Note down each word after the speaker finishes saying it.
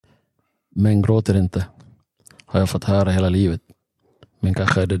Men gråter inte, har jag fått höra hela livet. Men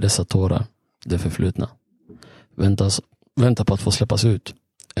kanske är det dessa tårar, det förflutna. Vänta på att få släppas ut.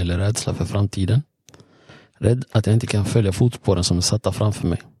 Eller rädsla för framtiden. Rädd att jag inte kan följa fotspåren som är satta framför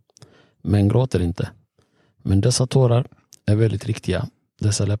mig. Men gråter inte. Men dessa tårar är väldigt riktiga.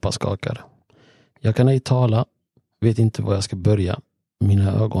 Dessa läppar skakar. Jag kan ej tala, vet inte var jag ska börja.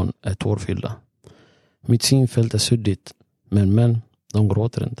 Mina ögon är tårfyllda. Mitt synfält är suddigt. Men, de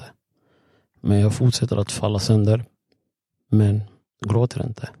gråter inte. Men jag fortsätter att falla sönder. Men gråter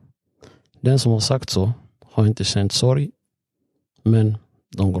inte. Den som har sagt så har inte känt sorg. Men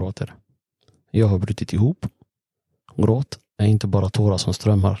de gråter. Jag har brutit ihop. Gråt är inte bara tårar som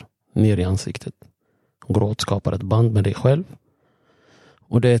strömmar ner i ansiktet. Gråt skapar ett band med dig själv.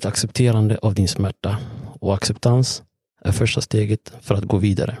 Och det är ett accepterande av din smärta. Och acceptans är första steget för att gå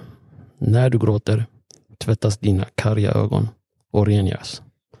vidare. När du gråter tvättas dina karga ögon och rengörs.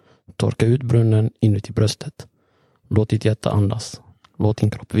 Torka ut brunnen inuti bröstet. Låt ditt hjärta andas. Låt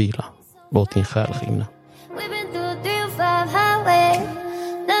din kropp vila. Låt din själ skina.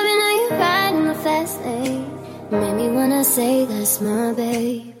 Made me wanna say that's my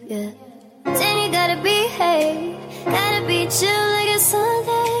babe, yeah. Then you gotta behave, gotta be chill like a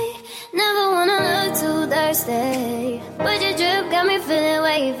Sunday. Never wanna look too thirsty, but your drip got me feeling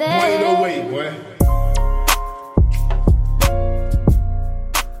wavy. Wait, boy.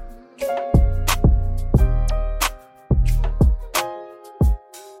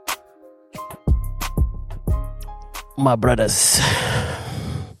 My brothers,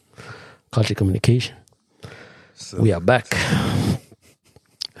 Culture Communication. We are back.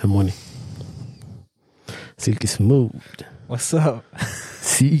 Harmony. Silky Smooth. What's up?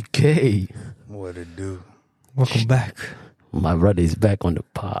 CK. What it do? Welcome back. My brother is back on the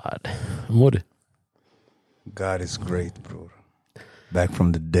pod. Mode. God is great, bro. Back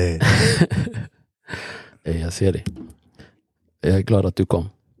from the dead. Jag ser det. Jag är glad att du kom.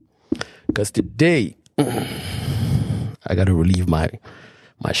 Because today I gotta relieve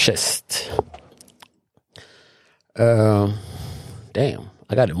my chest. Damn,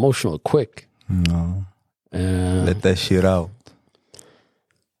 I got emotional quick. No. Let that shit out.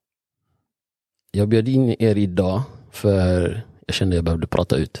 Jag bjöd in er idag för jag kände jag behövde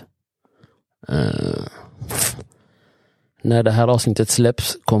prata ut. När det här avsnittet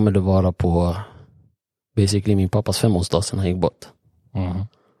släpps kommer det vara på basically min pappas 5-årsdag sen han gick bort.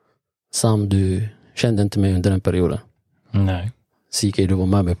 Sam, du kände inte mig under den perioden. Nej. CK, du var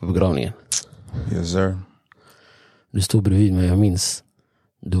med mig på begravningen. Yes, sir. Du stod bredvid mig, jag minns.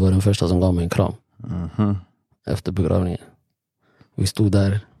 Du var den första som gav mig en kram. Efter begravningen. Vi stod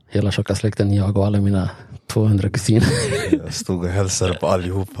där, hela tjocka släkten, jag och alla mina 200 kusiner. Jag stod och hälsade på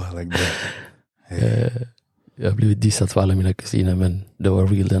allihopa. Like that. Jag har blivit dissat för alla mina kusiner, men det var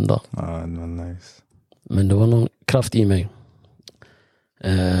real den dag. Det var nice. Men det var någon kraft i mig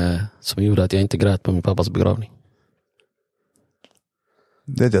som gjorde att jag inte grät på min pappas begravning.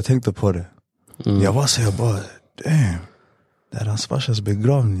 Jag tänkte på det. Jag bara, damn. Det är hans farsas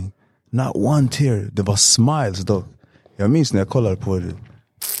begravning. Not one tear. Det var smiles dock. Jag minns när jag kollade på det.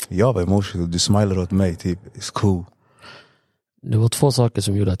 Jag var emotional. Du smilade åt mig typ. It's cool. Det var 2 saker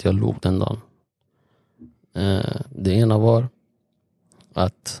som gjorde att jag låg den dagen. Det ena var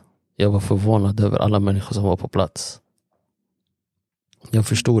att jag var förvånad över alla människor som var på plats. Jag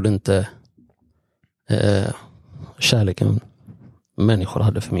förstod inte kärleken människor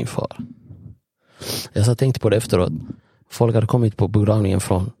hade för min far. Jag så tänkte på det efteråt. Folk hade kommit på begravningen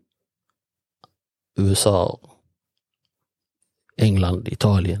från USA, England,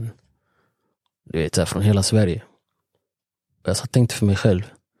 Italien. Du vet, så här, från hela Sverige. Jag så tänkte för mig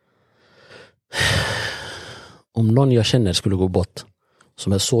själv. Om någon jag känner skulle gå bort,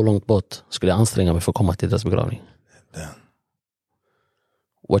 som är så långt bort, skulle jag anstränga mig för att komma till deras begravning.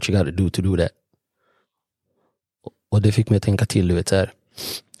 What you gotta do that. Och det fick mig att tänka till, du vet, så här,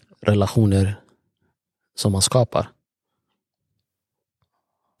 relationer som man skapar.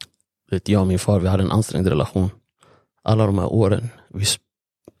 Vet, jag och min far, vi hade en ansträngd relation. Alla de här åren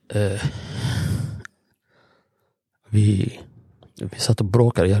vi satt och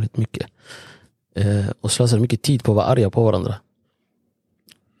bråkade jävligt mycket. Och slösade mycket tid på att vara arga på varandra.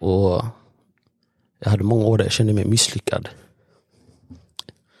 Och jag hade många år där jag kände mig misslyckad.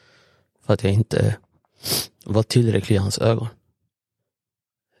 För att jag inte var tillräcklig i hans ögon.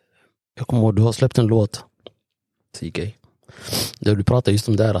 Jag kommer ihåg, du har släppt en låt, CK, där du pratar just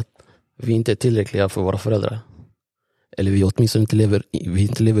om det här att vi inte är tillräckliga för våra föräldrar. Eller vi åtminstone inte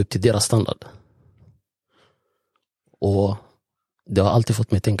lever upp till deras standard. Och det har alltid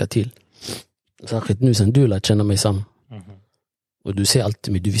fått mig att tänka till. Särskilt nu sen du lär känna mig Sam. Och du visar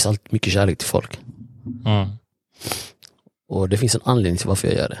alltid mycket kärlek till folk. Och det finns en anledning till varför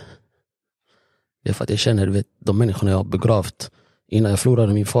jag gör det. Det är för att jag känner, du vet, de människorna jag har begravt. Innan jag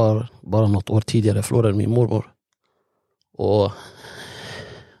förlorade min far, bara något år tidigare, jag förlorade min mormor. Och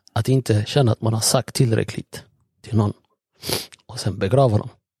att inte känna att man har sagt tillräckligt till någon. Och sen begrava dem.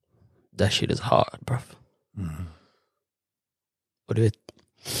 That shit is hard, bro. Och du vet,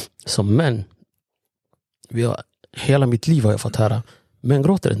 som män, hela mitt liv har jag fått höra, men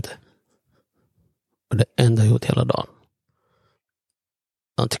gråter inte. Och det enda jag gjort hela dagen.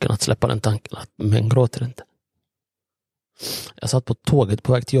 Antingen att släppa den tanken att män gråter inte. Jag satt på tåget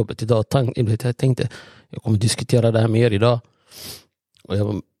på väg till jobbet idag. Jag tänkte, jag kommer diskutera det här med er idag. Och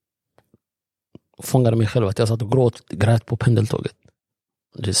jag fångade mig själv att jag satt och grät på pendeltåget.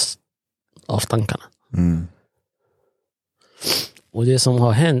 Just av tankarna. Och det som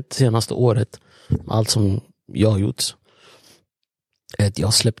har hänt senaste året, allt som jag har gjort, är att jag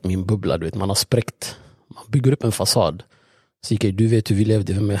har släppt min bubbla. Du vet, man har spräckt. Man bygger upp en fasad. Sika, du vet hur vi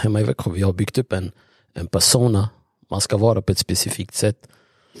levde hemma i Växjö. Vi har byggt upp en persona. Man ska vara på ett specifikt sätt.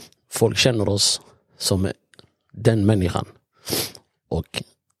 Folk känner oss som den människan. Och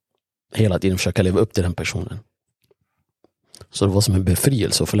hela tiden försöka leva upp till den personen. Så det var som en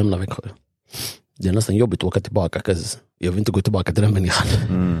befrielse att få lämna Växjö. Det är nästan jobbigt att åka tillbaka. Jag vill inte gå tillbaka till den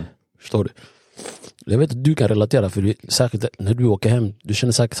människan. Förstår du? Jag vet att du kan relatera, för särskilt när du åker hem, du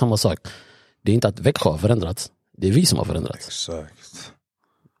känner säkert samma sak. Det är inte att Växjö har förändrats. Det är vi som har förändrats. Exakt.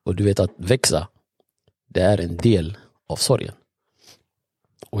 Och du vet att växa, det är en del av sorgen.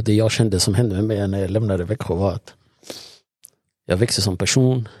 Och det jag kände som hände med mig när jag lämnade Växjö var att jag växte som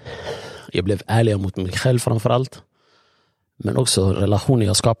person. Jag blev ärlig mot mig själv framförallt. Men också relationen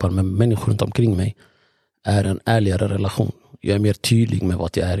jag skapar med människor runt omkring mig är en ärligare relation. Jag är mer tydlig med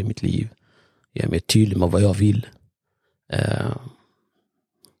vad jag är i mitt liv. Jag är mer tydlig med vad jag vill.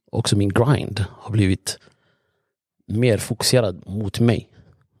 Också min grind har blivit mer fokuserad mot mig.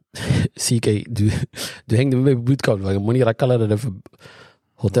 CK, du hängde med mig på budkavlvägen. Monira kallade det för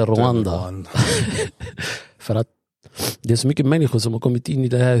Hotel Rwanda. För att det är så mycket människor som har kommit in i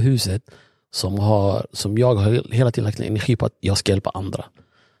det här huset som jag har hela tiden lagt energi på att jag ska hjälpa andra.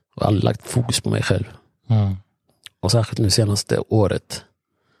 Och aldrig lagt fokus på mig själv. Och särskilt nu senaste året,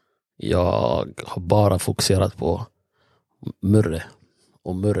 jag har bara fokuserat på Murre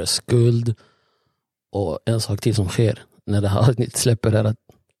och Murres skuld. Och en sak till som sker när det här släpper är att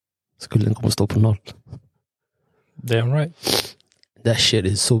skulden kommer stå på 0. Damn right. That shit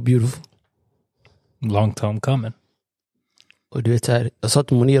is so beautiful. Long time coming. Och du vet här, jag sa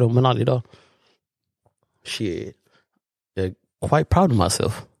till Monira och Manal idag. Shit. Jag är quite proud of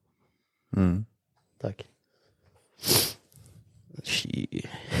myself. Tack. Shit.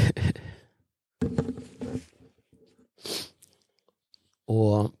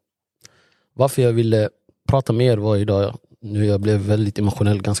 Och varför jag ville prata med er var idag, nu jag blev väldigt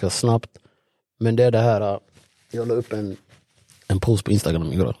emotionell ganska snabbt. Men det är det här, jag la upp en post på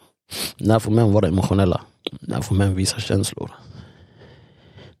Instagram igår. När får män vara emotionella? När får män visa känslor?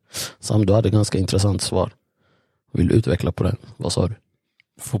 Sam, du hade ganska intressant svar. Vill du utveckla på den? Vad sa du?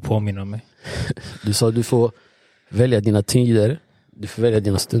 Får påminna mig. Du sa du får välja dina tider. Du får välja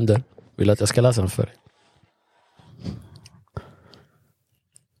dina stunder. Vill du att jag ska läsa den för dig?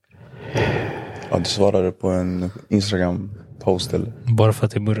 Ja, du svarade på en Instagram-post eller? Bara för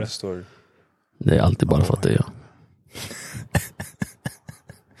att det är Murre. Story. Det är alltid bara för att det är jag.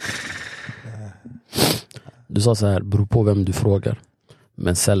 Du sa så här, beror på vem du frågar.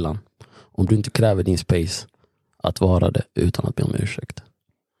 Men sällan. Om du inte kräver din space att vara det utan att be om ursäkt.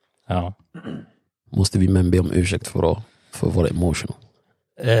 Ja. Måste vi män be om ursäkt för att vara emotional?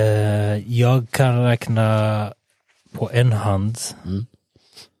 Jag kan räkna på en hand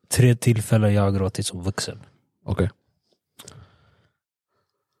 3 tillfällen jag har gråtit som vuxen. Okej.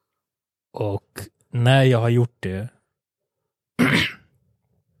 Och när jag har gjort det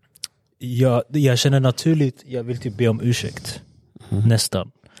jag känner naturligt jag vill typ be om ursäkt.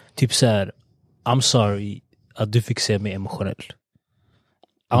 Nästan. Typ så här, I'm sorry att du fick se mig emotionell.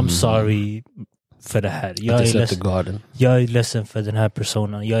 I'm sorry för det här. Jag är ledsen för den här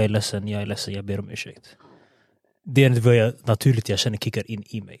personen. Jag är ledsen, jag ber om ursäkt. Det är vad jag naturligt känner kickar in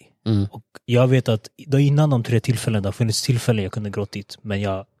i mig. Och jag vet att då innan de 3 tillfällen, det har funnits tillfällen jag kunde gråtit,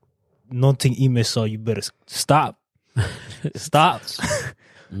 men någonting i mig sa, you better stop. Stop.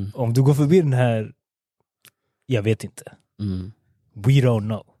 Om du går förbi den här, jag vet inte. We don't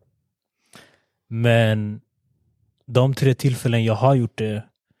know. Men de 3 tillfällen jag har gjort det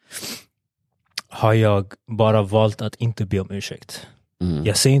har jag bara valt att inte be om ursäkt.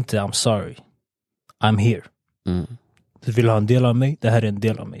 Jag säger inte I'm sorry. I'm here. Du vill ha en del av mig, det här är en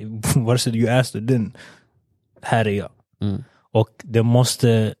del av mig. Vare sig du asked den, här är jag. Och det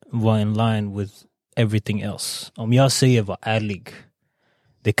måste vara in line with everything else. Om jag säger var ärlig,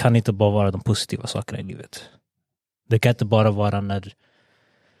 det kan inte bara vara de positiva sakerna i livet. Det kan inte bara vara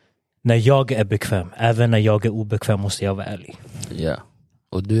när jag är bekväm. Även när jag är obekväm måste jag vara ärlig. Ja.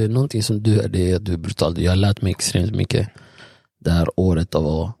 Och du är någonting som du är, det är att du är brutal. Jag har lärt mig extremt mycket det här året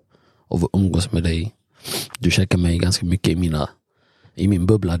av att umgås med dig. Du checkar mig ganska mycket i min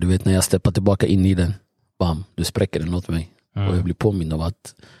bubbla. Du vet, när jag steppar tillbaka in i den, bam, du spräcker den åt mig. Och jag blir påmind av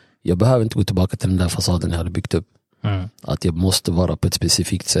att jag behöver inte gå tillbaka till den där fasaden jag hade byggt upp. Att jag måste vara på ett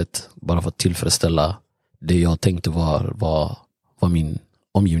specifikt sätt bara för att tillfredsställa det jag tänkte var min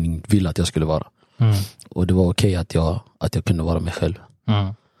omgivning ville att jag skulle vara. Och det var okej att jag kunde vara mig själv.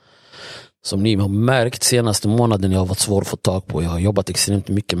 Som ni har märkt senaste månaden, jag har varit svår att få tag på. Jag har jobbat extremt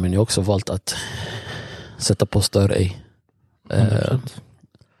mycket, men jag har också valt att sätta på större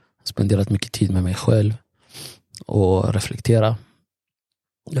spenderat mycket tid med mig själv och reflektera.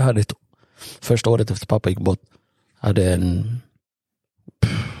 Jag hade första året efter pappa gick bort, hade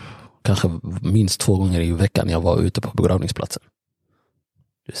kanske minst 2 gånger i veckan jag var ute på begravningsplatsen.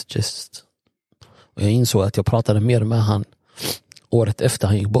 Och jag insåg att jag pratade mer med han året efter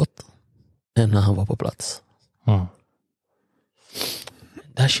han gick bort än när han var på plats.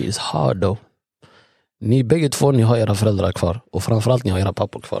 That shit is hard though. Ni bägge två, ni har era föräldrar kvar. Och framförallt ni har era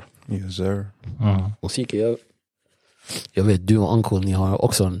pappor kvar. Yes sir. Och Sike, jag vet, du och uncle, ni har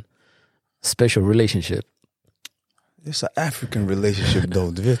också en special relationship. It's an African relationship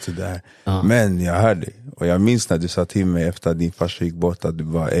though, du vet det där. Men jag hörde, och jag minns när du sa till mig efter att din farsa gick bort att du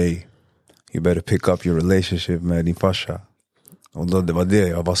var, hey, you better pick up your relationship med din farsa. Och då det var det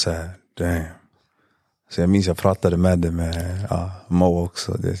jag var så här, damn. Så jag minns jag pratade med det med Mo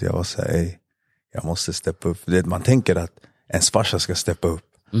också. Det, jag var så här, hey, jag måste steppa upp. Det, man tänker att ens farsa ska steppa upp.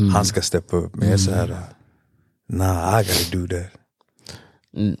 Han ska steppa upp. Men jag är så här, nah, I gotta do that.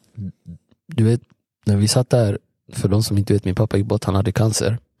 Du vet, när vi satt där, för de som inte vet, min pappa gick bort, han hade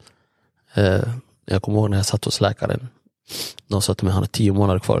cancer. Jag kommer ihåg när jag satt hos läkaren. De sa till mig, han har 10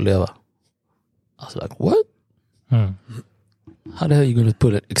 månader kvar att leva. I was like, what? How the hell are you going to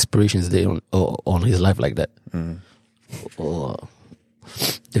put an expiration day on his life like that? Och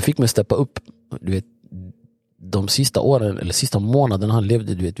det fick mig steppa upp. Du vet, de sista åren eller sista månaden han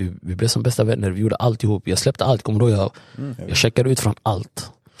levde, du vet, vi blev som bästa vänner. Vi gjorde allt ihop. Jag släppte allt. Kommer då jag checkade ut från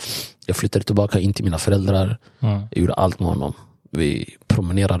allt. Jag flyttade tillbaka in till mina föräldrar. Jag gjorde allt med honom. Vi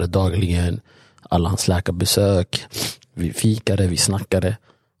promenerade dagligen. Alla hans läkarbesök. Vi fikade, vi snackade.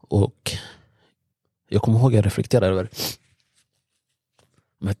 Och jag kommer ihåg, jag reflekterade över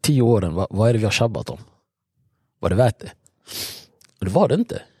de här 10 åren, vad är det vi har tjabbat om? Var det värt det? Och det var det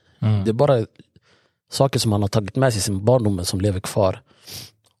inte. Det är bara saker som man har tagit med sig i sin barndom som lever kvar.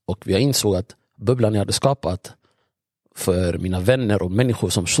 Och vi har insåg att bubblan jag hade skapat för mina vänner och människor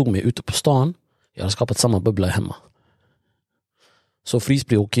som såg mig ute på stan, jag hade skapat samma bubbla hemma. Så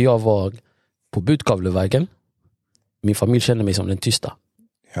Frisby och jag var på Budkavlevägen. Min familj kände mig som den tysta.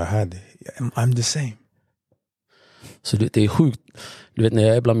 Jag hade, I'm the same. Så det är sjukt. Du vet, när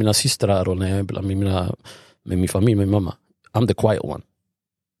jag är bland mina systrar och när jag är bland med min familj, med mamma, I'm the quiet one.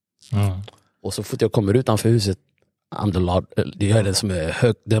 Och så fort jag kommer utanför huset, I'm the loud. Det är den som är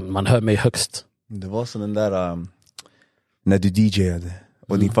hög, man hör mig högst. Det var så den där när du DJade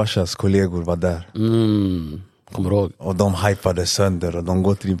och din farsas kollegor var där. Kommer ihåg. Och de hypade sönder och de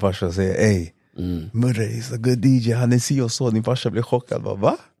går till din farsa och säger, hey, Murray is a good DJ, han är si och så. Din farsa blev chockad.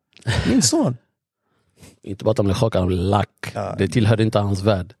 Va? Min son? Inte bara att han blev chockad, han blev lack. Det tillhörde inte hans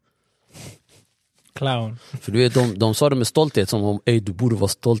värld. Clown. För du vet, de sa det med stolthet, som om, ey, du borde vara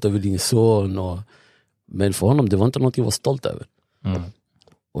stolt över din son. Men för honom, det var inte något jag var stolt över.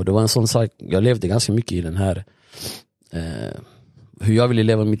 Och det var en sån sak, jag levde ganska mycket i den här hur jag ville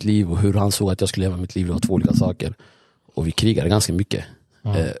leva mitt liv och hur han såg att jag skulle leva mitt liv. Det var 2 olika saker. Och vi krigade ganska mycket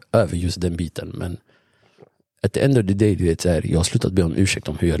över just den biten. Men at the end of the day, du vet, jag har slutat be om ursäkt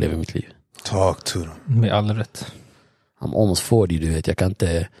om hur jag lever mitt liv. Talk to them. Med all rätt. I'm almost 40, du vet, jag kan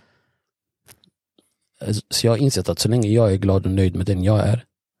inte. Så jag har insett att så länge jag är glad och nöjd med den jag är,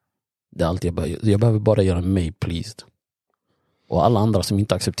 det är allt jag behöver bara göra mig pleased. Och alla andra som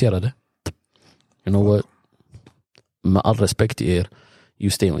inte accepterar det, you know what, med all respekt till er, you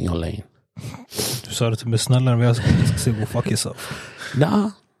stay on your lane. Du sa det till mig, snällare än jag ska säga, go fuck yourself. Nah.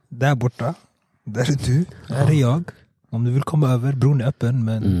 Där borta, där är du, där är jag. Om du vill komma över, bron är öppen,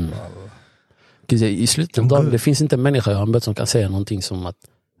 men i slutet av dagen, det finns inte en människa jag har mött som kan säga någonting som att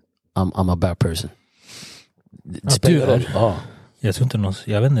I'm a bad person. Du är? Ja. Jag tror inte någon,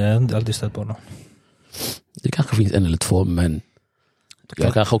 jag vet inte, jag har aldrig stött på någon. Det kanske finns en eller två, men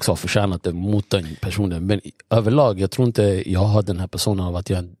jag kanske också har förtjänat det mot den personen. Men överlag, jag tror inte jag har den här personen av att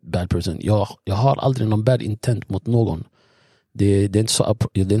jag är en bad person. Jag har aldrig någon bad intent mot någon. Det är inte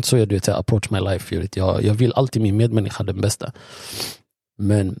så jag approach my life. Jag vill alltid min medmänniska den bästa.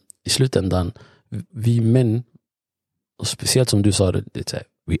 Men i slutändan, vi män, och speciellt som du sa, det är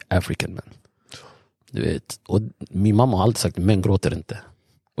we African men. Du vet, och min mamma har alltid sagt att män gråter inte.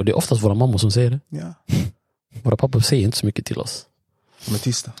 Och det är oftast våra mammor som säger det. Ja. Våra pappor säger inte så mycket till oss. De är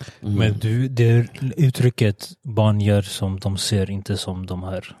tysta. Men det är uttrycket barn gör som de ser, inte som de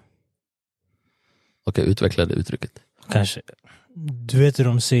hör. Okej, utveckla det uttrycket. Kanske. Du vet hur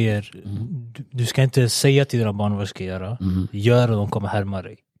de säger, du ska inte säga till dina barn vad de ska göra. Gör och de kommer härma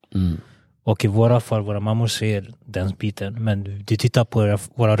dig. Och i våra fall, våra mammor säger den biten, men du tittar på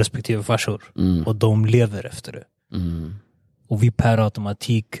våra respektive farsor och de lever efter det. Och vi per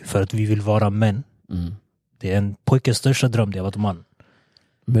automatik, för att vi vill vara män. Det är en pojkes största dröm, det är att vara man.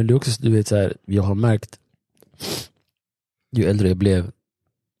 Men det är också, du vet så här, jag har märkt ju äldre jag blev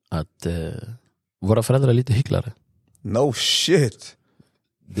att våra föräldrar är lite hycklare. No shit.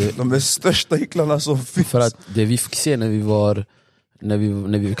 De är största hycklarna som finns. För att det vi fick se när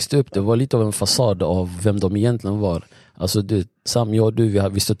vi växte upp, det var lite av en fasad av vem de egentligen var. Alltså Sam, jag och du,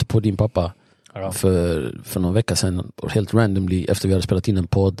 vi stötte på din pappa för någon vecka sedan, helt randomly, efter vi hade spelat in en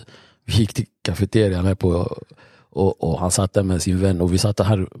podd. Vi gick till kafeterian här på, och han satt där med sin vän, och vi satt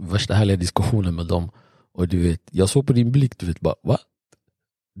här värsta härliga diskussioner med dem. Och du vet, jag såg på din blick, du vet bara, va?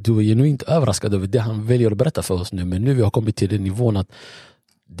 Du är genuint överraskad över det han väljer att berätta för oss nu. Men nu vi har kommit till den nivån att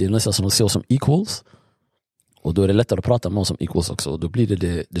det är nästan som att se oss som equals. Och då är det lättare att prata med oss som equals också. Och då blir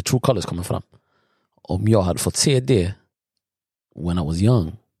det the true colors kommer fram. Om jag hade fått se det when I was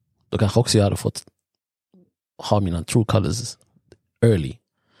young, då kanske också jag hade fått ha mina true colors early.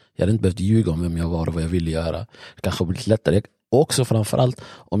 Jag hade inte behövt ljuga om vem jag var och vad jag ville göra. Det kanske blivit lättare. Också framförallt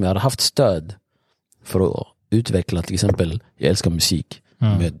om jag hade haft stöd för att utveckla, till exempel, jag älskar musik.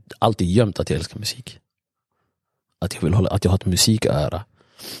 Men jag har alltid gömt att jag älskar musik. Att jag har ett musiköra.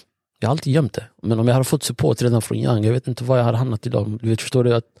 Jag har alltid gömt det. Men om jag hade fått support redan från young, jag vet inte vad jag hade hamnat idag. Du vet, förstår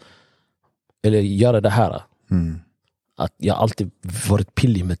du? Eller göra det här. Att jag alltid varit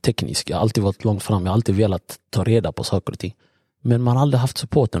pillig med teknisk. Jag har alltid varit långt fram. Jag har alltid velat ta reda på saker och ting. Men man har aldrig haft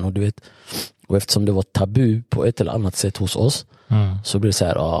supporten. Och du vet, och eftersom det var tabu på ett eller annat sätt hos oss, så blir det så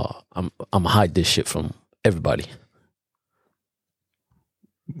här, I'm hide this shit from everybody.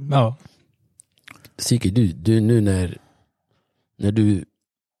 Ja. Siki, du nu när du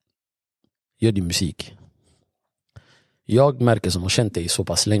gör din musik, jag märker som har känt dig så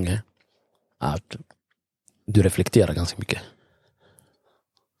pass länge att du reflekterar ganska mycket.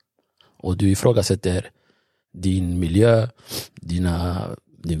 Och du ifrågasätter din miljö,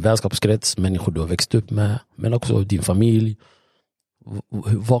 din vänskapskrets, människor du har växt upp med, men också din familj.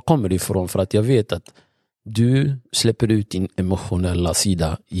 Var kommer det ifrån? För att jag vet att du släpper ut din emotionella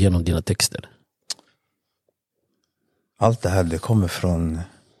sida genom dina texter. Allt det här, det kommer från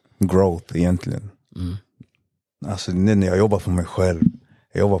growth egentligen. Alltså när jag jobbar på mig själv.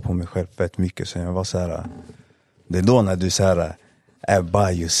 Jag jobbar på mig själv fett mycket. Så jag var så här. Det är då när du så här är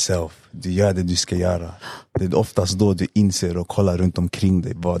by yourself. Du gör det du ska göra. Det är oftast då du inser och kollar runt omkring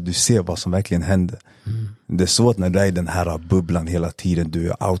dig. Du ser vad som verkligen händer. Det är svårt när du är i den här bubblan hela tiden. Du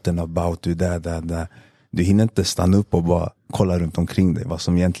är out and about. Du är där. Du hinner inte stanna upp och bara kolla runt omkring dig. Vad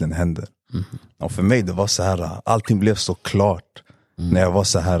som egentligen händer. Och för mig det var så här. Allting blev så klart. När jag var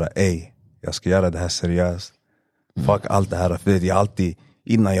så här. Jag ska göra det här seriöst. Fuck allt det här. För jag alltid,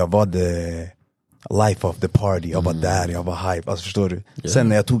 innan jag var the life of the party. Jag var där, jag var hype. Alltså förstår du? Sen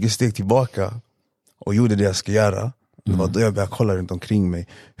när jag tog ett steg tillbaka och gjorde det jag ska göra. Det var då jag började kolla runt omkring mig.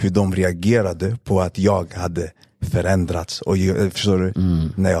 Hur de reagerade på att jag hade förändrats. Och förstår du?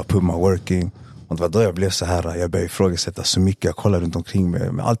 När jag put my working. Och det var då jag blev så här. Jag började ifrågasätta så mycket. Jag kollade runt omkring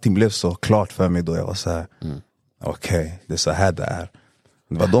mig. Men allting blev så klart för mig då. Jag var så här. Okej, det är så här det är.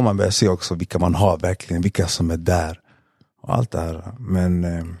 Det var då man började se också vilka man har verkligen. Vilka som är där. Och allt det här. Men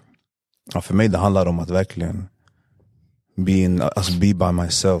för mig det handlar om att verkligen be by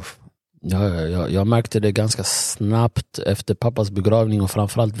myself. Jag märkte det ganska snabbt efter pappas begravning och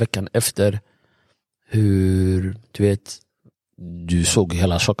framförallt veckan efter, hur du vet, du såg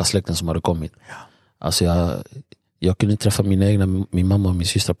hela tjocka släkten som hade kommit. Alltså jag kunde inte träffa min mamma och min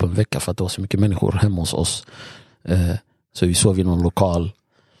syster på en vecka för att det var så mycket människor hemma hos oss. Så vi sov i någon lokal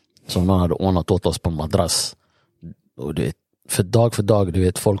som någon hade ordnat åt oss på en madrass. Och det, för dag, du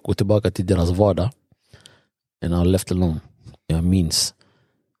vet, folk går tillbaka till deras vardag. And I left alone. Jag minns,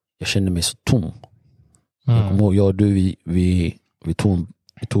 jag kände mig så tom. Jag kommer ihåg, jag och du, vi tog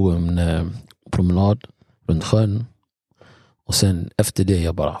promenad runt sjön. Och sen efter det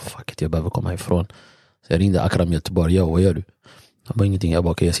jag bara, fuck it, jag behöver komma ifrån. Så jag ringde Akram i Göteborg, vad gör du? Han bara ingenting, jag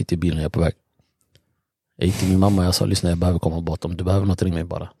bara, okay, jag sitter i bilen och jag är på väg. Jag gick till min mamma och jag sa, lyssna, jag behöver komma bort, om du behöver något, ring mig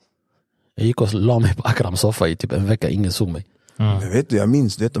bara. Jag gick och la mig på Akrams soffa i typ en vecka, ingen såg mig. Men vet du, jag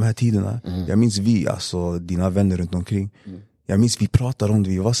minns de här tiderna. Jag minns vi, alltså dina vänner runt omkring. Jag minns vi pratade om det,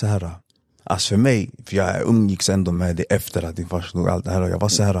 vi var så här. Alltså för mig, för jag umgicks ändå med det efter att din farsa dog, allt det här. Och jag var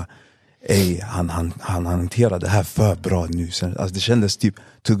så här, han hanterade det här för bra nu. Sen, alltså det kändes typ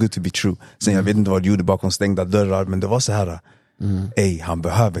too good to be true. Sen jag vet inte vad du gjorde bakom stängda dörrar, men det var så här. Han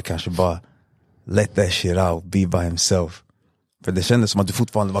behöver kanske bara let that shit out, be by himself. För det kändes som att du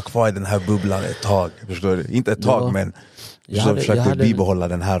fortfarande var kvar i den här bubblan ett tag. Förstår du? Inte ett tag, men jag försökte bibehålla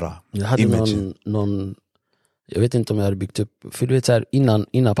den här jag hade imagen. någon, jag vet inte om jag hade byggt upp. För du vet så här, innan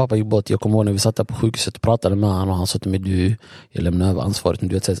pappa gick bort, jag kommer ihåg när vi satt där på sjukhuset och pratade med honom och han sa till mig, jag lämnar över ansvaret. Men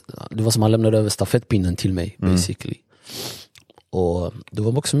du vet, så här, det var som han lämnade över stafettpinnen till mig, basically. Och det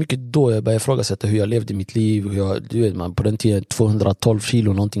var också mycket då jag började ifrågasätta hur jag levde mitt liv. Du vet, man, på den tiden 212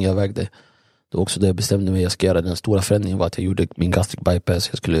 kilo någonting jag vägde. Det var också det jag bestämde mig att jag ska göra. Den stora förändringen var att jag gjorde min gastric bypass.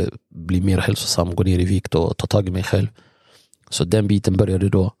 Jag skulle bli mer hälsosam, gå ner i vikt och ta tag i mig själv. Så den biten började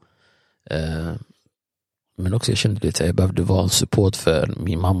då. Men också jag kände att jag behövde vara en support för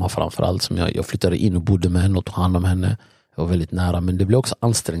min mamma framförallt. Som jag flyttade in och bodde med henne och tog hand om henne. Jag var väldigt nära. Men det blev också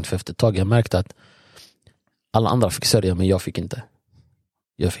ansträngt för efter ett tag. Jag märkte att alla andra fick sörja, men jag fick inte.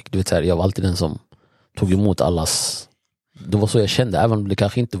 Jag var alltid den som tog emot allas. Det var så jag kände, även om det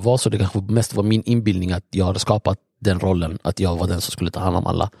kanske inte var så. Det kanske mest var min inbildning att jag hade skapat den rollen, att jag var den som skulle ta hand om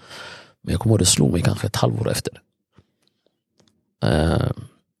alla. Men jag kommer ihåg det slog mig kanske ett halvår efter.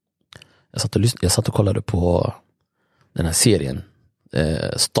 Jag satt och kollade på den här serien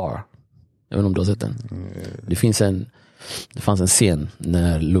Star. Jag vet inte om du har sett den. Det fanns en scen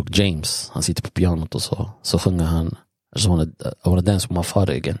när Luke James, han sitter på pianot och så sjunger han I wanna dance with my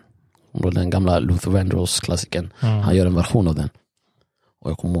father again. Och den gamla Luther Vandross klassiken. Han gör en version av den.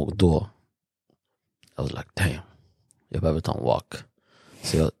 Och jag kommer ihåg då, I was like, damn, jag behöver ta en walk.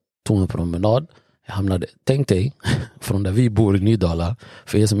 Så jag tog en promenad. Jag hamnade, tänk dig, från där vi bor i Nydala,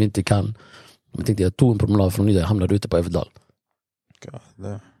 för er som inte kan, men tänkte jag tog en promenad från Nydala, jag hamnade ute på Everdal.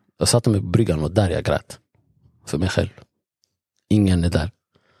 Jag satte mig på bryggan och där jag grät. För mig själv. Ingen är där.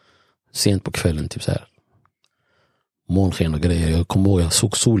 Sent på kvällen, typ så här. Månsken och grejer. Jag kommer ihåg jag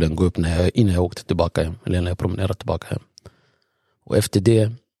såg solen gå upp innan jag åkte tillbaka hem. Eller när jag promenerade tillbaka hem. Och efter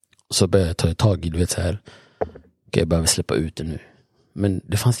det så började jag ta tag i, du vet så här. Jag behöver släppa ut det nu. Men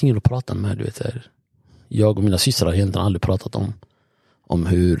det fanns ingen att prata med, du vet så här. Jag och mina systrar har egentligen aldrig pratat om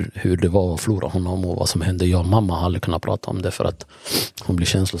hur det var att förlora honom och vad som hände. Jag och mamma har aldrig kunnat prata om det för att hon blir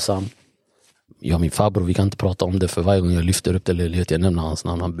känslosam. Jag och min farbror, vi kan inte prata om det, för varje gång jag lyfter upp det eller jag nämner hans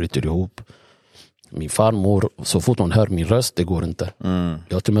namn, han bryter ihop. Min farmor, så fort hon hör min röst, det går inte.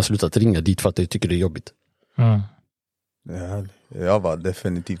 Jag har till och med slutat ringa dit för att jag tycker det är jobbigt. Ja, jag var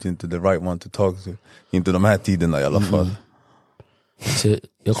definitivt inte the right one to talk to. Inte de här tiderna i alla fall. Så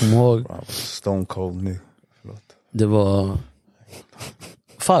jag kommer ihåg Stone Cold nu. Förlåt. Det var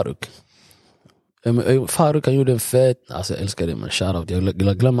Faruk. Faruk, han gjorde en fett, alltså jag älskar det, men shoutout.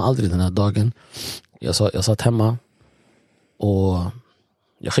 Jag glömmer aldrig den här dagen. Jag satt hemma och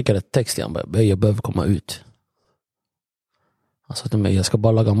jag skickade ett text till honom. Jag behöver komma ut. Han sa till mig, jag ska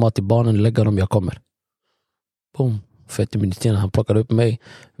bara laga mat till barnen, lägga dem, jag kommer. Boom. 40 minuter han plockade upp mig.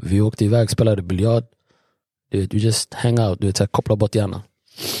 Vi åkte iväg, spelade biljard. Du vet, vi just hang out, du vet, så här, koppla bort hjärnan.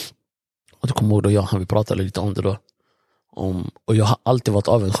 Och då kommer jag och vi pratade lite om det då. Och jag har alltid varit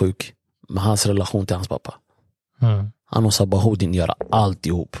avundsjuk med hans relation till hans pappa. Han och Sabahodin gör allt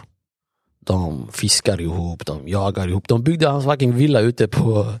ihop. De fiskar ihop, de jagar ihop. De byggde hans fucking villa ute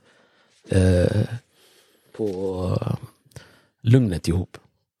på Lugnet ihop.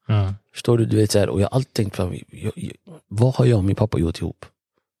 Förstår du vet så här, och jag har alltid tänkt på vad har jag och min pappa gjort ihop?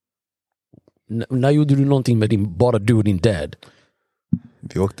 När gjorde du någonting med bara du och din dad?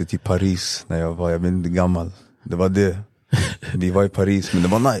 Vi åkte till Paris när jag vet inte gammal. Det var det. Vi var i Paris, men det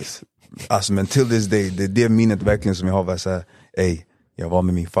var nice. Alltså, men till this day, det är det minnet verkligen som jag har varit såhär, jag var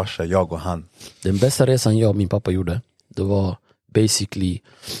med min farsa, jag och han. Den bästa resan jag och min pappa gjorde, det var basically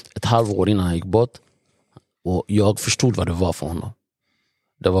ett halvår innan han gick bort. Och jag förstod vad det var för honom.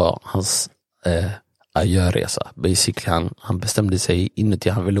 Det var hans adjörresa. Basically han bestämde sig inuti,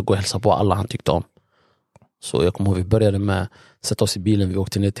 han ville gå och hälsa på alla han tyckte om. Så jag kommer ihåg, vi började med sätta oss i bilen, vi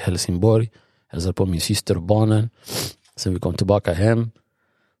åkte ner till Helsingborg, hälsade på min syster och barnen. Sen vi kom tillbaka hem.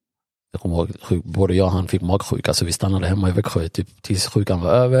 Jag kommer ihåg, både jag och han fick magsjuka, så vi stannade hemma i Växjö typ tills sjukan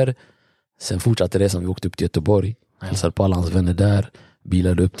var över. Sen fortsatte resan, vi åkte upp till Göteborg, hälsade på alla hans vänner där.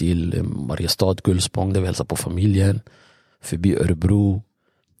 bilade upp till Mariestad, Gullspång, där vi hälsade på familjen. Förbi Örebro,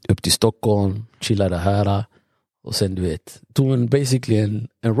 upp till Stockholm, chillade här. Och sen du vet, tog basically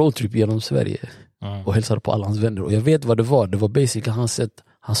en roadtrip genom Sverige. Och hälsade på alla hans vänner. Och jag vet vad det var basically hans sätt.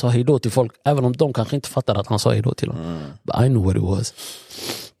 Han sa hejdå till folk, även om de kanske inte fattade att han sa hejdå till dem. But I know what it was.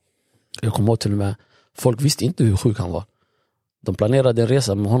 Jag kommer ihåg till och med, folk visste inte hur sjuk han var. De planerade en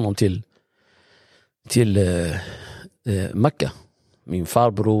resa med honom till Mecka. Min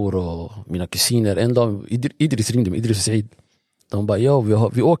farbror och mina kusiner. En dag, Idris ringde mig, Idris och Said. De bara,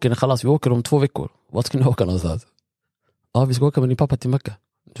 vi åker om 2 veckor. Vart ska ni åka någonstans? Vi ska åka med din pappa till Mecka.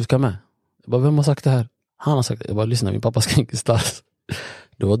 Du ska med. Jag bara, vem har sagt det här? Han har sagt det. Jag bara, lyssna, min pappa ska ingenstans.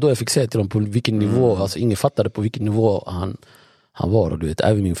 Det var då jag fick säga till dem på vilken nivå, alltså ingen fattade på vilken nivå han var. Och du vet,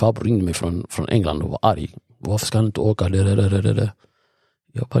 även min farbror ringde mig från England och var arg. Varför ska han inte åka?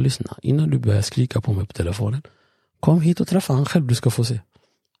 Jag bara, lyssna, innan du börjar skrika på mig på telefonen, kom hit och träffa han själv, du ska få se.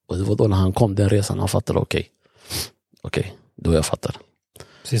 Och det var då när han kom den resan, han fattade, okej, då jag fattar.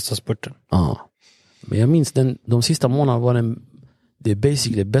 Sista spurten. Ja. Men jag minns de sista månaderna var det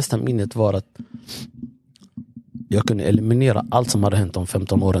basically bästa minnet var att jag kunde eliminera allt som hade hänt de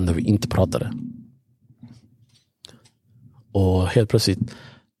 15 åren där vi inte pratade. Och helt plötsligt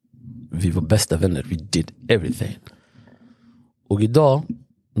vi var bästa vänner, we did everything. Och idag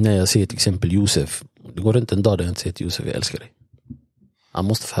när jag ser till exempel Josef, det går inte en dag där jag inte säger till Josef, jag älskar dig. Han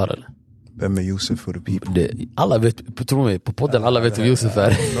måste få höra det. Vem är Josef for the people? Alla vet, tro mig, på podden alla vet vem Josef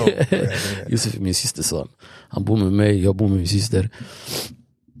är. Josef är min systers son. Han bor med mig, jag bor med min syster.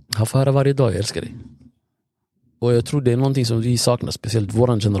 Han får höra varje dag, jag älskar dig. Och jag tror det är någonting som vi saknar, speciellt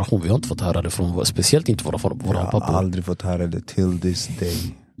vår generation. Vi har inte fått höra det från, speciellt inte våra pappor. Jag har aldrig fått höra det till this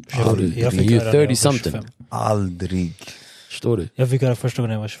day. Jag fick höra det 30 something. Aldrig. Förstår du? Jag fick höra första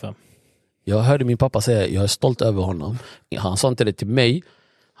gången jag var 25. Jag hörde min pappa säga, jag är stolt över honom. Han sa inte det till mig.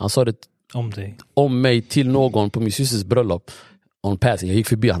 Han sa det om mig till någon på min systers bröllop. On passing. Jag gick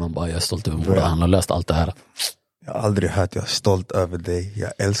förbi honom och bara, jag är stolt över honom. Han har löst allt det här. Jag har aldrig hört, jag är stolt över dig.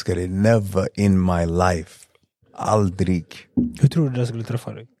 Jag älskar dig. Never in my life. Aldrig. Hur tror du jag skulle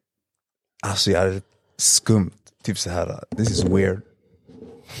träffa dig? Alltså jag är skumt. Typ så här, this is weird.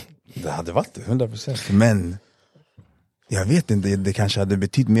 Det hade varit 100%. Men jag vet inte, det kanske hade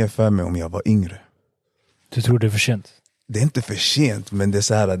betytt mer för mig om jag var yngre. Du tror det är för sent? Det är inte för sent, men det är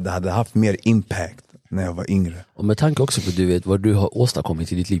så här att det hade haft mer impact när jag var yngre. Och med tanke också på du vet vad du har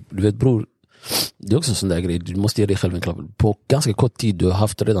åstadkommit i ditt liv. Du vet bror, det är också en sån där grej. Du måste ge dig själv en klapp. På ganska kort tid du har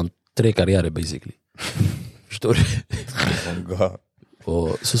haft redan 3 karriärer basically. Förstår du? Oh,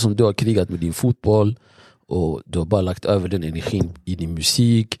 och så som du har krigat med din fotboll och du har bara lagt över den energin i din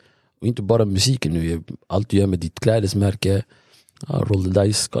musik. Och inte bara musiken nu, allt du gör med ditt klädesmärke. Roll the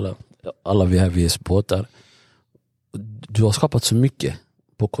dice, kolla. Alla vi här, vi är supportar. Du har skapat så mycket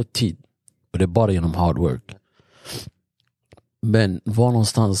på kort tid. Och det är bara genom hard work. Men var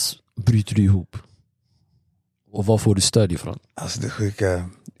någonstans bryter du ihop? Och var får du stöd ifrån? Alltså det sjuka,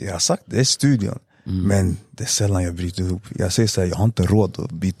 jag har sagt det är studion. Men det är sällan jag bryter ihop. Jag säger så här, jag har inte råd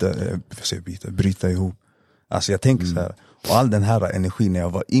att bryta ihop. Alltså jag tänker så här, och all den här energin när jag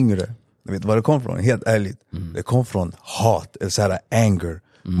var yngre, jag vet var det kom från, helt ärligt. Det kom från hat, eller så här anger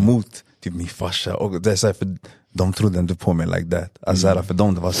mot typ min farsa. Och det är så här, för de trodde inte på mig like that. Alltså här, för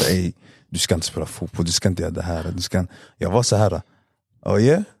dem det var så här, du ska inte spela fotboll, du ska inte göra det här. Jag var så här, oh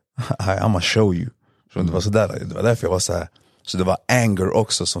yeah, I'm gonna show you. Så det var så där, det var därför jag var så här. Så det var anger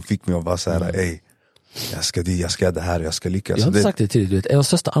också som fick mig att vara så här, jag ska göra det här, jag ska lyckas. Jag har inte sagt det till dig, en av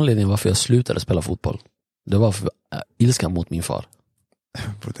största anledningen varför jag slutade spela fotboll, det var för ilskan mot min far.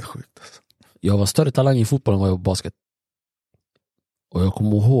 Bro, det är sjukt alltså. Jag var större talang i fotboll än vad jag var basket. Och jag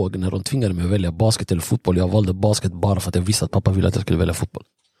kommer ihåg när de tvingade mig att välja basket eller fotboll. Jag valde basket bara för att jag visste att pappa ville att jag skulle välja fotboll.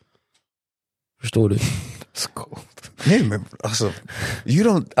 Förstår du? Nej men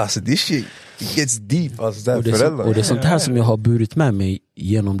alltså, this shit gets deep alltså, och det är sånt här som jag har burit med mig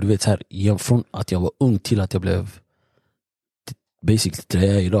genom, du vet så här, från att jag var ung till att jag blev basically det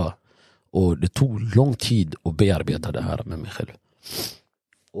jag är idag. Och det tog lång tid att bearbeta det här med mig själv.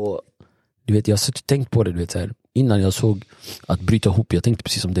 Och du vet, jag har tänkt på det, du vet så här, innan jag såg att bryta ihop, jag tänkte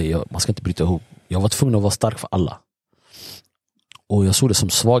precis som det, man ska inte bryta ihop. Jag var tvungen att vara stark för alla. Och jag såg det som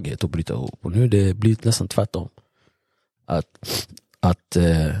svaghet att bryta ihop. Och nu är det blivit nästan tvärtom. Att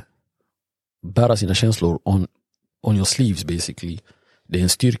bära sina känslor on your sleeves basically, det är en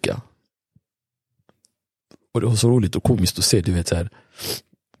styrka. Och det var så roligt och komiskt att se, du vet så här,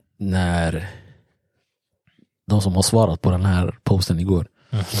 när de som har svarat på den här posten igår,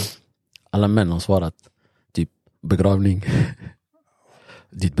 alla män har svarat typ begravning,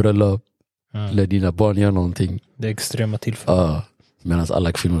 ditt bröllop, eller dina barn gör någonting. Det är extrema tillfällen. Medan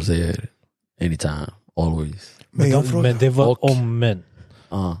alla kvinnor säger anytime, always. Men det var om män.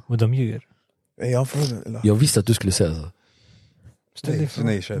 Men de ljuger. Jag frågar. Jag visste att du skulle säga så.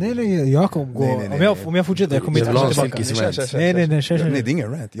 Nej, jag kommer gå. Om jag fortsätter, jag kommer inte tillbaka. Nej, det är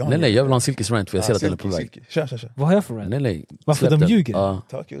ingen rant. Nej, jag vill ha en silkis rant för jag ser att den är på väg. Vad har jag för rant? Nej. Varför de ljuger?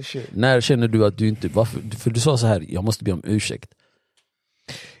 När känner du att du inte... För du sa så här, jag måste be om ursäkt.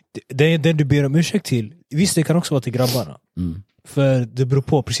 Den du ber om ursäkt till, visst det kan också vara till grabbarna. För det beror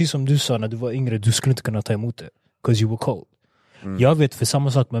på, precis som du sa när du var yngre, du skulle inte kunna ta emot det. 'Cause you were cold. Jag vet för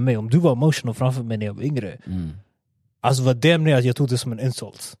samma sak med mig, om du var emotional framför mig när jag var yngre, alltså var det med att jag tog det som en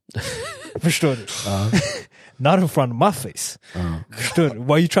insult. Förstår du? Not in front of my face. Förstår du?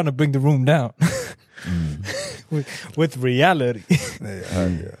 Why are you trying to bring the room down? with reality.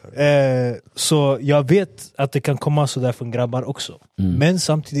 Så jag vet att det kan komma så där från grabbar också. Men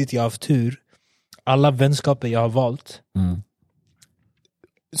samtidigt jag har haft tur. Alla vänskaper jag har valt.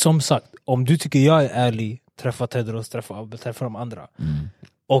 Som sagt, om du tycker jag är ärlig, träffa Tedros, träffa Abel, träffa de andra.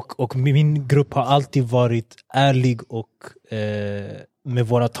 Och min grupp har alltid varit ärlig och med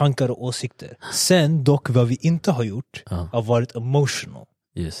våra tankar och åsikter. Sen dock vad vi inte har gjort har varit emotional.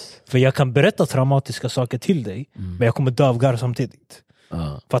 Yes. För jag kan berätta traumatiska saker till dig, men jag kommer dö av garv samtidigt.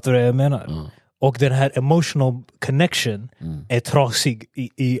 Fattar du vad jag menar? Och den här emotional connection är trasig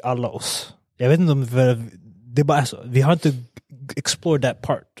i alla oss. Jag vet inte om det bara är så. Vi har inte explored that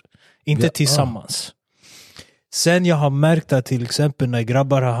part. Inte tillsammans. Sen jag har märkt att till exempel när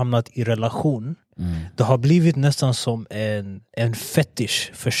grabbar har hamnat i relation, det har blivit nästan som en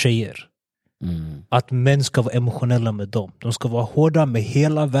fetish för tjejer. Att män ska vara emotionella med dem. De ska vara hårda med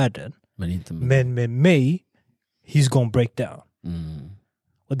hela världen. Men med mig, he's gonna break down.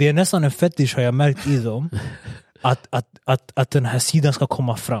 Och det är nästan en fetish har jag märkt i dem. Att den här sidan ska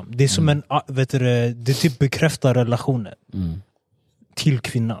komma fram. Det är som en, det typ bekräftar relationen till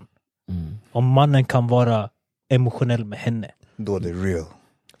kvinnan. Om mannen kan vara emotionell med henne. Då är det real.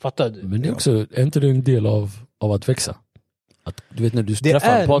 Fattar du? Men det är också, är inte det en del av att växa? Att, du vet när du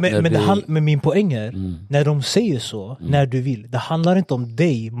träffar en partner... Men min poäng är, när de säger så, när du vill, det handlar inte om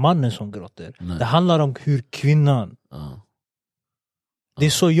dig, mannen som gråter. Nej. Det handlar om hur kvinnan... Det är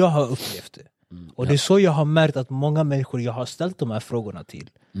så jag har upplevt det. Och det är så jag har märkt att många människor jag har ställt de här frågorna till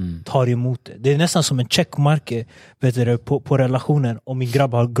tar emot det. Det är nästan som en checkmarke på relationen om min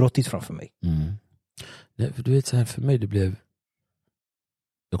grabb har gråtit framför mig. Nej, för du vet så här, för mig det blev...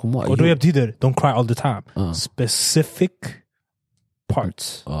 Och då betyder don't cry all the time. Specific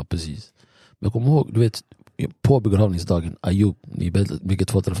parts. Ja, precis. Men jag kommer ihåg, du vet, på begravningsdagen, Ayub, ni bägge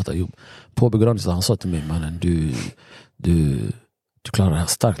två träffat Ayub. På begravningsdagen, han sa till mig, mannen, du klarar det här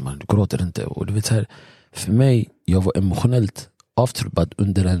starkt, man. Du gråter inte. Och du vet så här, för mig, jag var emotionellt avtrubbad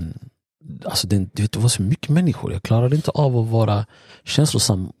under alltså det var så mycket människor. Jag klarade inte av att vara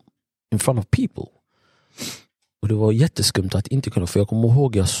känslosam in front of people. Och det var jätteskumt att inte kunna, för jag kommer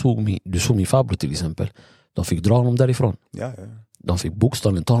ihåg, du såg min farbror till exempel. De fick dra honom därifrån. Ja. De fick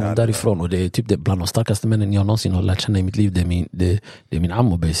bokstavligen ta honom därifrån. Och det är typ det bland de starkaste männen jag någonsin har lärt känna i mitt liv. Det är min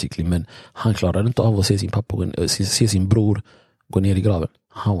ammo basically. Men han klarade inte av att se sin pappa, se sin bror gå ner i graven.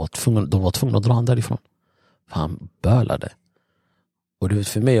 De var tvungna att dra honom därifrån. För han bölade. Och du vet,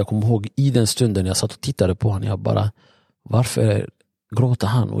 för mig, jag kommer ihåg i den stunden jag satt och tittade på honom, jag bara, varför gråter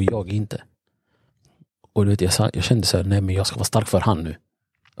han och jag inte? Och du vet, jag kände så här, nej men jag ska vara stark för han nu.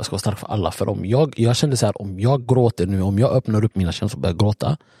 Jag ska vara stark för alla. För om jag kände så här, om jag gråter nu, om jag öppnar upp mina känslor och börjar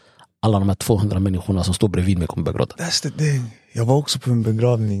gråta, alla de här 200 människorna som står bredvid mig kommer börja gråta. That's the thing. Jag var också på en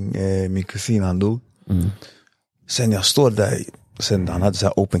begravning, min kusin han dog. Sen jag står där, sen han hade så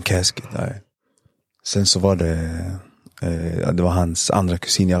här open casket där. Sen så var det var hans andra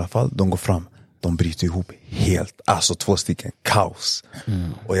kusin i alla fall. De går fram, de bryter ihop helt. Alltså 2 stycken, kaos.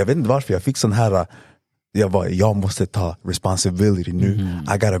 Och jag vet inte varför jag fick sån här... Jag måste ta responsibility nu.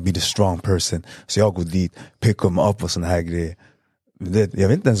 I gotta be the strong person. Så jag går dit, pick them up och sån här grejer. Jag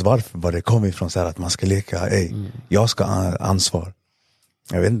vet inte ens var det kommer ifrån så här att man ska leka, jag ska ha ansvar.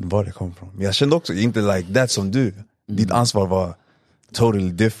 Jag vet inte var det kommer ifrån. Men jag kände också inte like that som du. Ditt ansvar var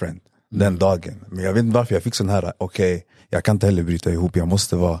totally different den dagen. Men jag vet inte varför jag fick sån här, jag kan inte heller bryta ihop. Jag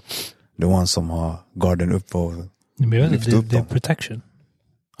måste vara the one som har garden upp och lyfta upp dem. Det är protection.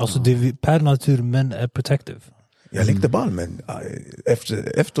 Alltså det per natur, men är protective. Jag likte ball, men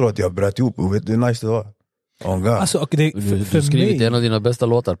efteråt jag bröt ihop, vet du hur nice det var? Alltså, du skrivit en av dina bästa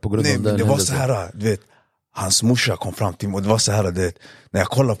låtar på grund av den. Det var så här, du vet, hans morsa kom fram till mig och det var så här, när jag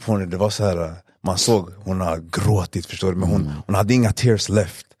kollade på henne, det var så här, man såg hon har gråtit, förstår du, men hon hade inga tears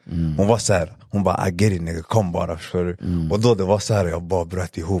left. Hon var så här, hon bara, I get it nigga, kom bara, förstår du. Och då det var så här, jag bara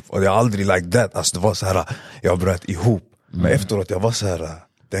bröt ihop. Och jag aldrig like that, alltså det var så här, jag bröt ihop. Men efteråt jag var så här,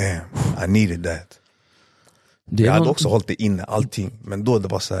 damn, I needed that. Det är Jag hade också hållit det inne, allting. Men då det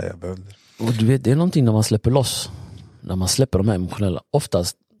var så här jag behövde. Och du vet, det är någonting när man släpper loss. När man släpper de här emotionella.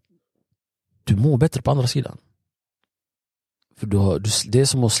 Oftast, du mår bättre på andra sidan. För det är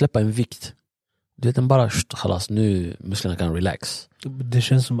som att släppa en vikt. Du vet, den bara, halas, nu musklerna kan relax. Det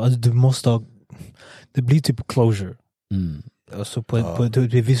känns som att du måste ha... Det blir typ closure. Alltså på en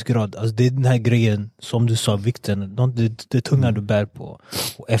viss grad. Alltså det är den här grejen, som du sa, vikten. Det tunga du bär på.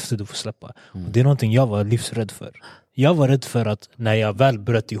 Och efter du får släppa. Och det är någonting jag var livsrädd för. Jag var rädd för att när jag väl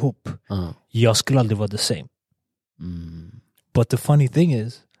bröt ihop, jag skulle aldrig vara the same. But the funny thing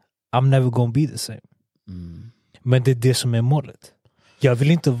is, I'm never gonna be the same. Men det är det som är målet. Jag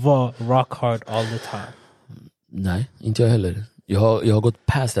vill inte vara rock hard all the time. Nej, inte jag heller. Jag har gått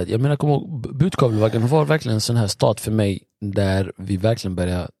past det. Jag menar, kom ihåg, Butkavlevägen var verkligen en sån här start för mig där vi verkligen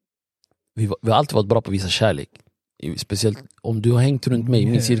började... Vi har alltid varit bra på att visa kärlek. Speciellt om du har hängt runt mig i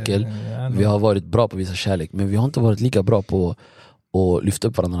min cirkel. Vi har varit bra på att visa kärlek. Men vi har inte varit lika bra på att lyfta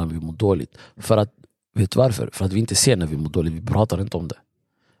upp varandra när vi mår dåligt. För att, vet du varför? För att vi inte ser när vi mår dåligt. Vi pratar inte om det.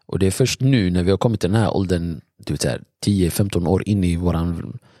 Och det är först nu när vi har kommit till den här åldern, 10-15 år in i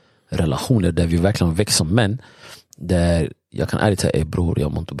våran relationer, där vi verkligen växer som män, där jag kan ärligt säga, bror,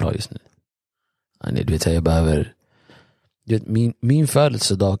 jag mår inte bra just nu. Du vet, jag behöver... Min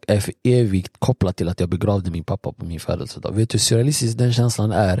födelsedag är för evigt kopplat till att jag begravde min pappa på min födelsedag. Vet du hur surrealistisk den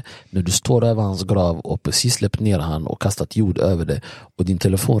känslan är när du står över hans grav och precis släppt ner han och kastat jord över det och din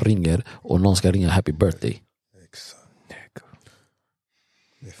telefon ringer och någon ska ringa happy birthday. Exakt.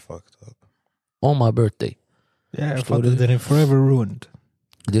 Det är fucked up. On my birthday. Yeah, den är forever ruined.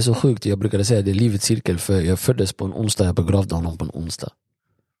 Det är så sjukt, jag brukade säga det är livets cirkel, för jag föddes på en onsdag, jag begravde honom på en onsdag.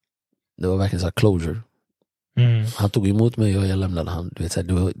 Det var verkligen så här closure. Han tog emot mig och jag lämnade han. Du vet, så här,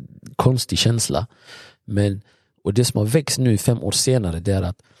 det var en konstig känsla. Men, och det som har växt nu 5 år senare, det är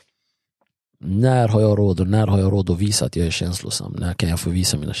att när har jag råd att visa att jag är känslosam? När kan jag få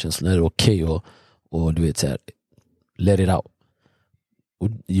visa mina känslor? När är det okej och du vet så här, let it out. Och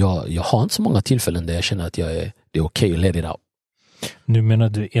jag har inte så många tillfällen där jag känner att det är okej att let it out. Nu menar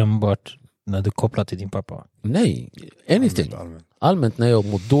du enbart när du kopplar till din pappa? Nej, anything. Allmänt när jag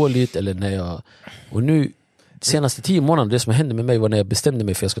mår dåligt eller när jag... Och nu, senaste 10 månader, det som hände med mig var när jag bestämde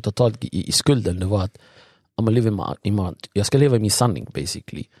mig för att jag ska ta tag i skulden. Det var att jag ska leva i min sanning,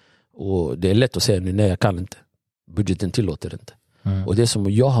 basically. Och det är lätt att säga nu, nej, jag kan inte. Budgeten tillåter inte. Och det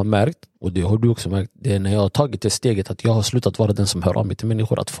som jag har märkt, och det har du också märkt, det är när jag har tagit det steget att jag har slutat vara den som hör av mig till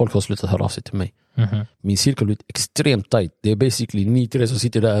människor, att folk har slutat höra av sig till mig. Min cirkel är extremt tight. Det är basically 9-3 som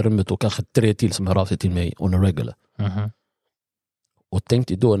sitter där i rummet och kanske 3 till som hör av sig till mig on a regular. Och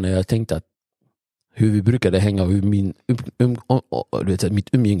tänkte då när jag tänkte att hur vi brukade hänga, hur mitt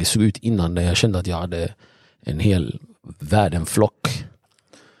umgänge såg ut innan, när jag kände att jag hade en hel värld, en flock.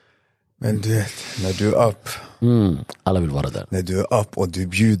 Men du vet, när du är upp, alla vill vara där. När du är upp och du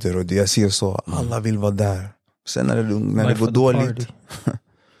bjuder och jag ser så, alla vill vara där. Sen när det går dåligt,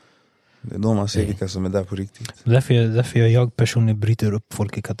 det är då man ser vilka som är där på riktigt. Därför jag personligen bryter upp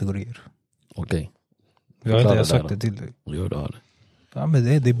folk i kategorier. Okej. Jag har inte sagt det till dig. Jo, det har det. Ja,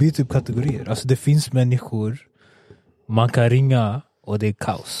 men det bryter upp kategorier. Alltså det finns människor man kan ringa och det är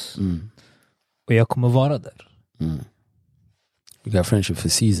kaos. Och jag kommer vara där. We got friendship for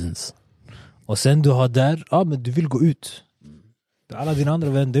seasons. Och sen du har där, men du vill gå ut. Alla dina andra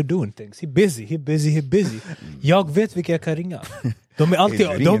vänner, they're doing things. He busy. Jag vet vilka jag kan ringa. De är alltid...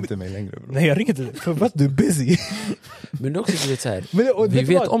 Ring inte mig längre, bro. Nej, jag ringer inte. För vad, du är busy. Men också, du vet så här, vi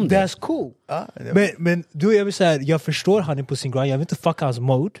vet om det. That's cool. Men du, jag vill säga, jag förstår han är på sin grind. Jag vill inte fucka hans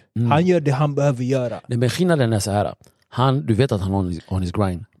mode. Han gör det han behöver göra. Nej, men skillnaden är så här. Du vet att han on his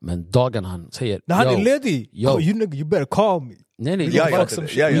grind. Men dagen han säger... När han är ledig. You better call me. Nej, jag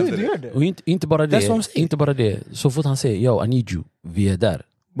gör det. Och inte bara det. Så fort han säger, I need you. Vi är där.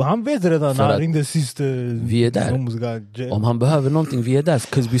 Men han vet redan när han ringde sist. Vi är där. Om han behöver någonting, vi är där.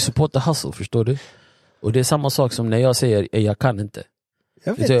 Because we support the hustle, förstår du? Och det är samma sak som när jag säger, jag kan inte.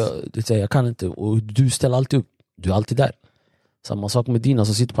 Du säger, jag kan inte. Och du ställer alltid upp. Du är alltid där. Samma sak med Dina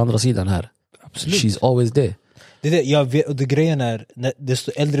som sitter på andra sidan här. Absolut. She's always there. Jag vet, och det grejen är,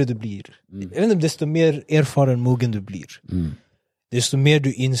 desto äldre du blir, jag vet inte, desto mer erfaren mogen du blir, desto mer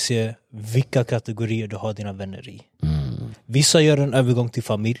du inser vilka kategorier du har dina vänner i. Vissa gör en övergång till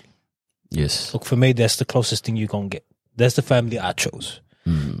familj. Yes. Och för mig, that's the closest thing you gonna get. That's the family I chose.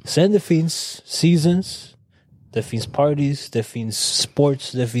 Sen det finns seasons, det finns parties, det finns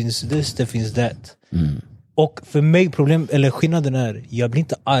sports, det finns this, det finns that. Och för mig, skillnaden är, jag blir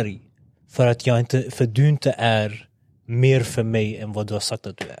inte arg för att du inte är mer för mig än vad du har sagt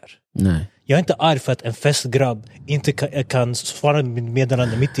att du är. Nej. Jag är inte arg för att en festgrabb inte kan svara med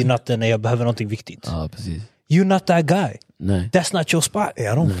meddelande mitt i natten när jag behöver någonting viktigt. Ja, precis. You're not that guy. Nej. That's not your spot. I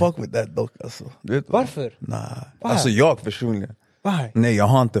don't fuck with that dock alltså. Varför? Nej. Why? Alltså jag personligen. Why? Nej, jag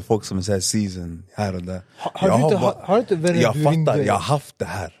har inte folk som är såhär season här och där. Har du inte vänner jag du fattar, ringde? jag har haft det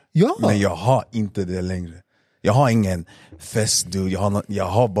här. Ja. Men jag har inte det längre. Jag har ingen fest dude, jag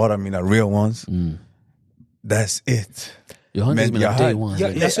har bara mina real ones. That's it. Jag har inte Men mina jag day har-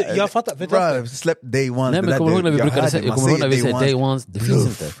 ones. Jag fattar. Vet du Bro, varför? släpp day ones. Nej, det men där, kommer du ihåg när vi jag brukade hörde, säga, man kommer du ihåg när vi säger säger day ones? Det finns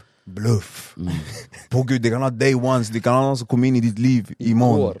inte. Bluff. På gud, det kan ha day ones, det kan ha någon som kommer in i ditt liv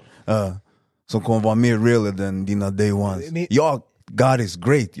imorgon. Som kommer vara mer real än dina day ones. God is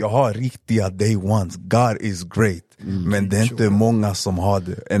great, jag har riktiga day ones. God is great. Men det är inte många som har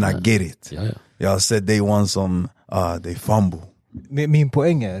det. And I get it. Ja, ja. Jag har sett day ones som they fumble. Min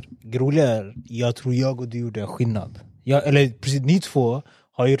poäng är, roliga är, jag tror jag och du gjorde en skillnad. Eller precis, ni två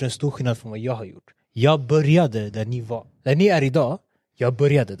har gjort en stor skillnad från vad jag har gjort. Jag började där ni var. Där ni är idag, jag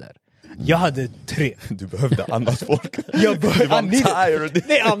började där. Jag hade 3. Du behövde annat folk. Jag började, tired.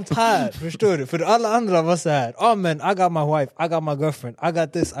 nej, I'm tired. Förstår du? För alla andra var så här, men I got my wife, I got my girlfriend, I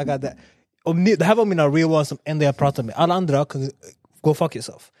got this, I got that. Det här var mina real ones som enda jag pratade med. Alla andra kan go fuck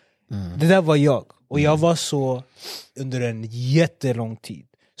yourself. Det där var jag. Och jag var så under en jättelång tid.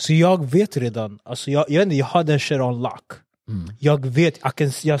 Så jag vet redan, alltså jag vet inte, jag har den shit on lock. Jag vet,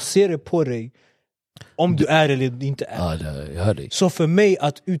 jag ser det på dig om du är eller inte är. Ja, jag hör dig. Så för mig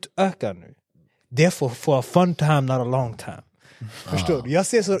att utöka nu, det är for a fun time, not a long time. Förstår du? Jag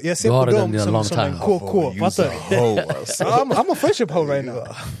ser Du har på redan dem dina long som en time. KK. Fattar du? I'm a friendship hoe right now.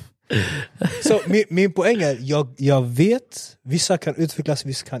 Så min poäng är, jag vet, vissa kan utvecklas,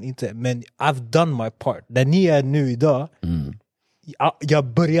 vissa kan inte. Men I've done my part. Där ni är nu idag, jag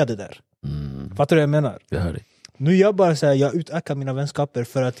började där. Fattar du vad jag menar? Jag hör dig. Nu jag bara säger, jag utökar mina vänskaper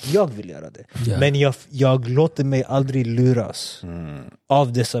för att jag vill göra det. Yeah. Men jag låter mig aldrig luras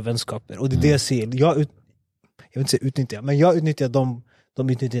av dessa vänskaper. Och det är det jag ser. Jag vill inte säga utnyttja, men jag utnyttjar dem, de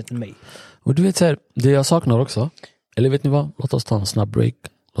utnyttjar inte mig. Och du vet så här, det jag saknar också, eller vet ni vad? Låt oss ta en snabb break.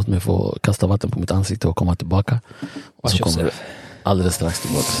 Låt mig få kasta vatten på mitt ansikte och komma tillbaka. Och så kommer det alldeles strax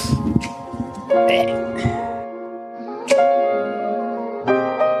tillbaka.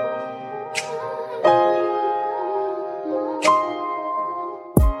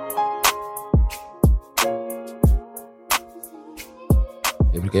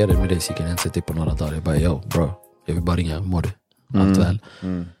 Jag brukar göra det med dig, Siken. Jag har inte sett dig på några dagar. Jag bara, yo bro, jag vill bara ringa, mår du? Allt väl?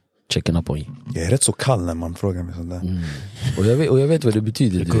 Checking up on you. Jag är rätt så kall när man frågar mig sånt där. Och jag vet vad det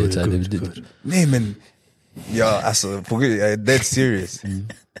betyder. Du vet, så här, Nej men, alltså på gud, jag är dead serious.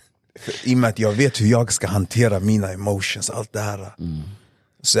 I och med att jag vet hur jag ska hantera mina emotions, allt det här.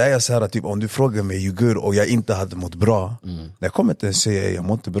 Så är jag så här, typ, om du frågar mig you good och jag inte hade mått bra, jag kommer inte säga jag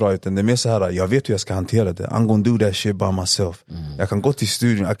mår inte bra, utan det är mer så här, jag vet hur jag ska hantera det. I'm gonna do that shit by myself. Jag kan gå till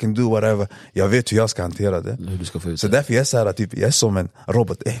studion, I can do whatever. Jag vet hur jag ska hantera det. hur du ska få ut Så det. därför jag är så här, typ, jag är som en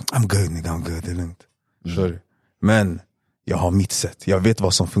robot. I'm good nigga, I'm good, det är lugnt. Sorry. Men jag har mitt sätt. Jag vet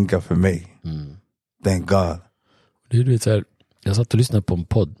vad som funkar för mig. Thank God. Du vet, så här, jag satt och lyssnade på en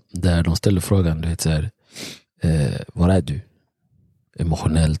podd där de ställer frågan, du vet, så här, var är du?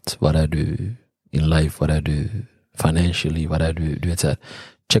 Emotionellt, var är du in life, var är du financially, var är du vet så här,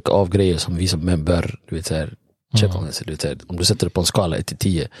 checka av grejer som vi som män bör, du vet så här, check on det, du vet så här, om du sätter det på en skala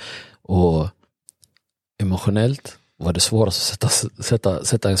 1-10 och emotionellt var det svårast att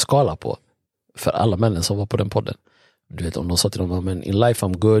sätta en skala på för alla männen som var på den podden. Du vet, om de sa till dem, men in life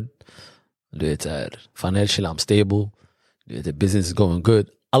I'm good, du vet så här, financially I'm stable, du vet, business is going good.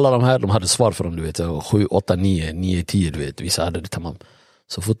 Alla de här, de hade svar för dem, du vet, 7, 8, 9, 9, 10, du vet, vissa hade det tamam.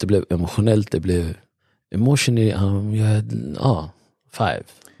 Så fort det blev emotionellt, det blev emotionally, 5.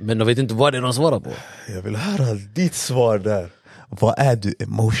 Men de vet inte vad det är de svarar på. Jag vill höra ditt svar där. Vad är du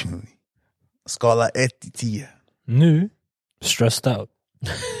emotionally? Skala 1-10. Nu, stressed out.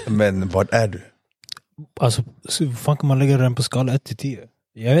 Men vad är du? Alltså, hur fan kan man lägga den på skala 1-10?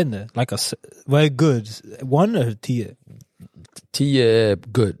 Jag vet inte. Vad är good? 1 eller 10? 10 är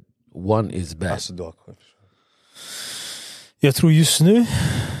good, 1 is bad. Alltså, du har Jag tror just nu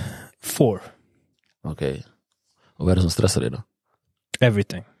 4. Okej. Och vad är det som stressar dig då?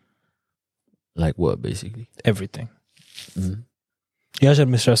 Everything. Like what basically? Everything. Jag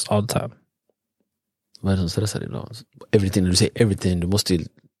känner mig stressed all the time. Vad är det som stressar dig då? Everything, när du säger everything, du måste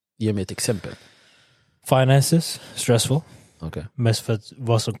ge mig ett exempel. Finances, stressful. Okay. Mest för att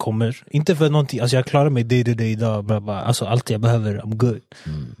vad som kommer. Inte för någonting, alltså jag klarar mig day to day idag. Bla bla. Alltså allt jag behöver, I'm good.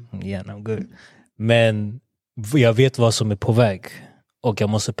 Yeah, I'm good. Men jag vet vad som är på väg. Och jag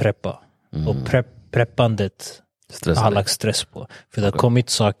måste preppa. Och preppandet Stress Jag har dig. lagt stress på. För det har kommit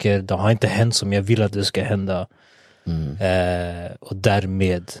saker, det har inte hänt som jag vill att det ska hända. Och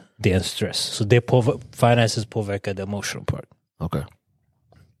därmed det är en stress. Så det finances påverkar the emotional part. Okej.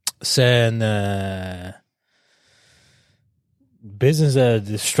 Sen business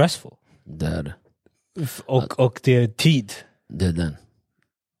är stressful. Det är det. Och det är tid. Det är den.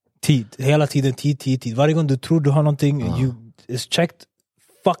 Tid. Hela tiden tid. Varje gång du tror du har någonting, you is checked.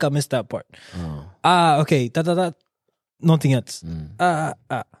 Fuck, I missed that part. Okej. Någonting else.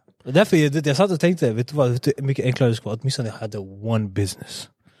 Därför jag satt och tänkte, vet du vad, hur mycket enklare det skulle vara. Åtminstone jag hade one business.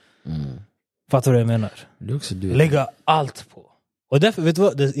 Fattar du vad jag menar? Det är också du. Lägga allt på. Och därför, vet du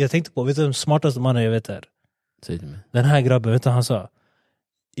vad jag tänkte på? Vet du den smartaste mannen jag vet här? Säg till mig. Den här grabben, vet du han sa?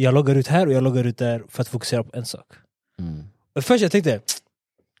 Jag loggar ut här och jag loggar ut där för att fokusera på en sak. Och först jag tänkte,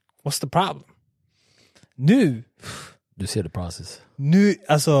 what's the problem? Nu, Du ser the process.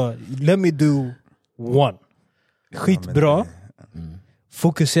 alltså, let me do one. Skitbra.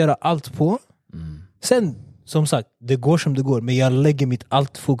 Fokusera allt på. Sen, som sagt, det går som det går. Men jag lägger mitt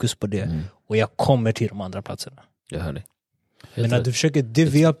allt fokus på det. Och jag kommer till de andra platserna. Jag hör dig. Men när du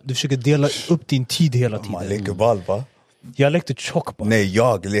försöker dela upp din tid hela tiden. Man leker ball, va? Jag lekte tjockboll. Nej,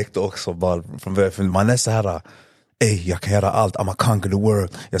 jag lekte också ball från början. För man är så här, jag kan göra allt. I'm a conquer the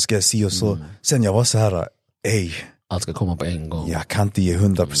world. Jag ska se och så. Sen jag var så här, allt ska komma på en gång. jag kan inte ge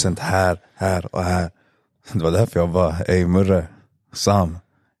 100% här och här. Det var därför jag bara, Murre, Sam,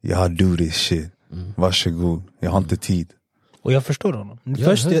 jag har do this shit. Varsågod, jag har inte tid. Och jag förstår honom.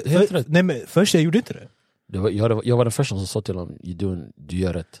 Först jag gjorde inte det. Jag var den första som sa till honom, du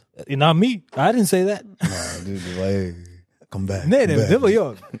gör rätt. Not me, I didn't say that. Du var, come back. Nej, det var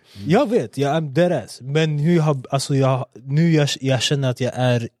jag. Jag vet, jag är deadass. Men jag känner att jag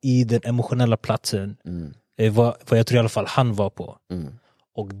är i den emotionella platsen. Vad jag tror i alla fall han var på.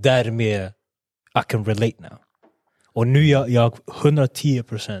 Och därmed I can relate now. Och nu jag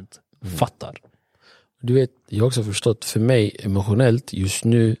 110% fattar. Du vet, jag har också förstått, för mig emotionellt just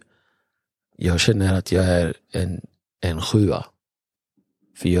nu, jag känner att jag är en 7.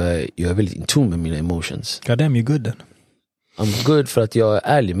 För jag är väldigt in tune med mina emotions. God damn, you're good then. I'm good för att jag är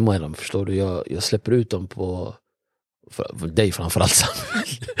ärlig med dem, förstår du? Jag släpper ut dem på för dig framförallt, Sam.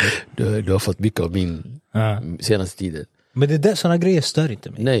 Du har fått mycket av min senaste tiden. Men det där, såna grejer stör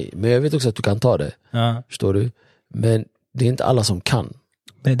inte mig. Nej, men jag vet också att du kan ta det. Förstår du? Men det är inte alla som kan.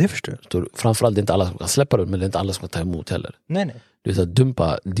 Nej, det förstår du? Framförallt det är inte alla som kan släppa det, men det är inte alla som kan ta emot heller. Nej. Du vet, att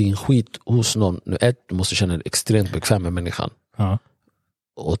dumpa din skit hos någon. Du måste känna dig extremt bekväm med människan.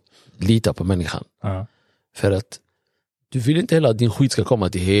 Och lita på människan. För att du vill inte heller att din skit ska komma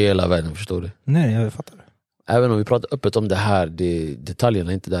till hela världen, förstår du? Nej, jag fattar det. Även om vi pratar öppet om det här,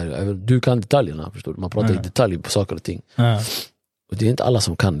 detaljerna är inte där. Även du kan detaljerna, förstår du? Man pratar i detalj på saker och ting. Och det är inte alla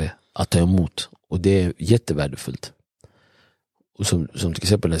som kan det, att ta emot. Och det är jättevärdefullt. Och som till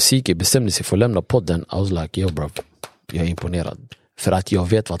exempel när Siki bestämde sig för att lämna podden, I was like, bro, jag är imponerad. För att jag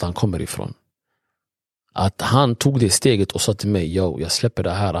vet vart han kommer ifrån. Att han tog det steget och sa till mig, jag släpper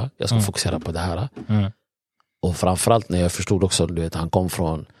det här, jag ska fokusera på det här. Och framförallt när jag förstod också, du vet, han kom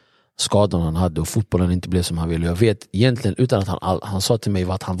från skadorna han hade och fotbollen inte blev som han ville. Jag vet egentligen, utan att han sa till mig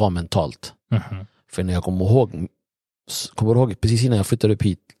vad han var mentalt. För när jag kommer ihåg precis innan jag flyttade upp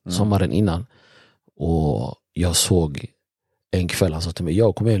hit, sommaren innan, och jag såg en kväll, han sa till mig,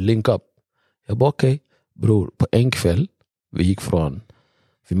 jag kommer en link up. Jag bara, okej, bror, på en kväll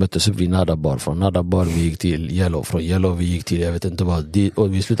vi möttes upp vid Nada Bar, från Nada Bar vi gick till Yellow, från Yellow vi gick till, jag vet inte vad,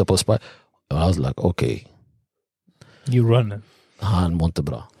 och vi slutade på Spy. I was like, okej. You running. Han mår inte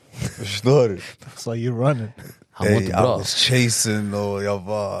bra. Förstår du? So you running. Han mår inte bra. I was chasing och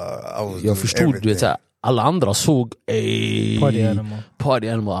jag förstod, du vet såhär, alla andra såg Party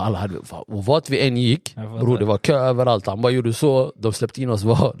Animal, alla hade, och vart vi än gick, bror, det var kö överallt. Han bara gjorde så, de släppte in oss,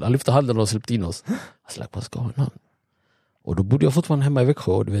 han lyfte handen och släppte in oss. Jag släppte, vad ska han? Och då bodde jag fortfarande hemma i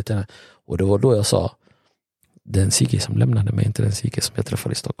Växjö, du vet. Och det var då jag sa, den Siki som lämnade mig, inte den Siki som jag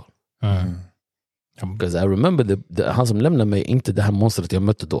träffade i Stockholm. Because I remember han som lämnade mig, inte det här monstret jag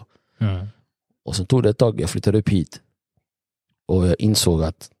mötte då. Och sen tog det ett tag, jag flyttade upp hit och jag insåg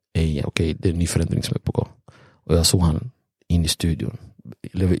att okej, det är en ny förändring som är på gång. Och jag såg han in i studion.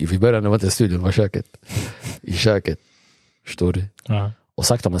 I början var det inte studion, det var köket. I köket. Förstår du? Och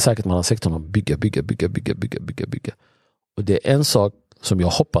sakta men säkert man har sett honom bygga. Och det är en sak som jag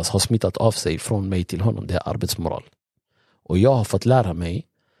hoppas har smittat av sig från mig till honom, det är arbetsmoral. Och jag har fått lära mig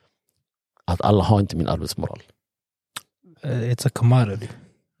att alla har inte min arbetsmoral. It's a commodity.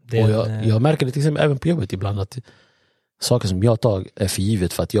 Och jag märker det till exempel även på jobbet ibland, att saker som jag tar är för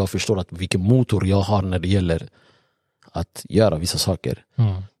givet för att jag förstår att vilken motor jag har när det gäller att göra vissa saker.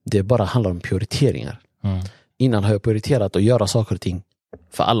 Det bara handlar om prioriteringar. Innan har jag prioriterat att göra saker och ting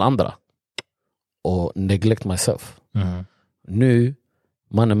för alla andra. Och neglect myself. Nu,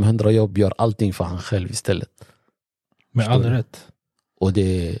 mannen med 100 jobb gör allting för han själv istället. Med all rätt. Och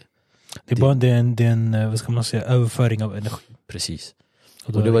det är bara det är en vad ska man säga, överföring av energi. Precis.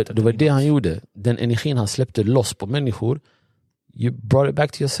 Och det var det han gjorde. Den energin han släppte loss på människor, you brought it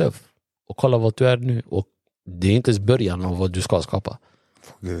back to yourself. Och kolla vad du är nu. Och det är inte ens början av vad du ska skapa.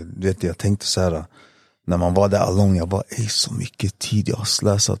 Du vet, jag tänkte så här, när man var där alone, jag bara, så mycket tid jag har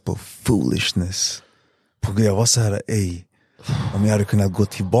slösat på foolishness. Jag var så här, om jag hade kunnat gå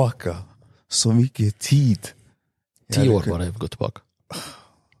tillbaka, så mycket tid. 10 år bara jag går tillbaka.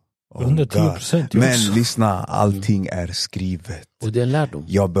 110%. Men lyssna, allting är skrivet. Och det är en lärdom.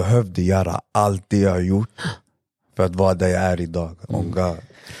 Jag behövde göra allt det jag har gjort för att vara där jag är idag. Oh God.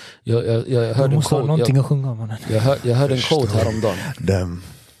 Jag hörde en quote. Att sjunga, mannen. Jag hörde en quote häromdagen.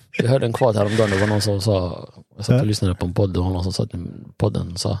 Jag hörde en quote häromdagen. Det var någon som sa, jag satt och lyssnade på en podd, och någon som sa till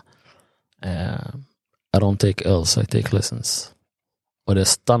podden sa, I don't take L's, I take lessons. Och det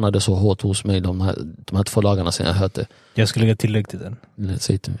stannade så hårt hos mig de här 2 dagarna sedan jag hörde det. Jag ska lägga tillägg till den.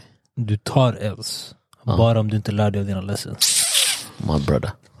 Säg till mig. Du tar L's. Bara om du inte lär dig av dina lessons. My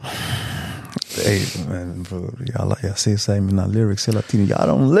brother. Men bro, jag säger så här i mina lyrics hela tiden. I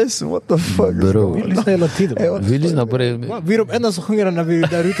don't listen, what the fuck. Bro. Vi lyssnar hela tiden. Vi lyssnar på det. Vi är de enda som sjunger när vi är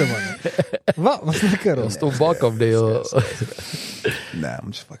där ute, man. Vad snackar du om? Jag står bakom dig och... Nej, I'm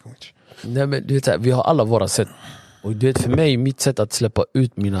just fucking with you. Nej, men du vet, vi har alla våra sätt. Och du vet, för mig, mitt sätt att släppa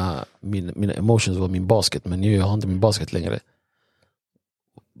ut mina emotions var min basket. Men nu jag har inte min basket längre.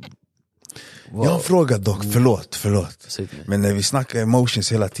 Jag har en fråga dock, förlåt. Men när vi snackar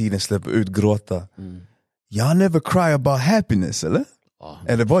emotions hela tiden, släpper ut, gråta. Jag never cry about happiness, eller?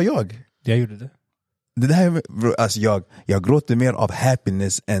 Eller bara jag? Jag gjorde det. Det här, alltså jag gråter mer av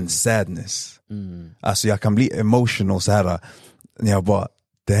happiness än sadness. Alltså jag kan bli emotional så här när jag bara,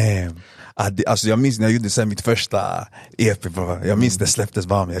 damn. Alltså jag minns när jag gjorde så här, mitt första EP, jag minns det släpptes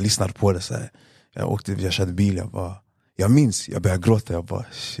varmt, jag lyssnade på det så här. Jag körde bil, jag började gråta, jag bara,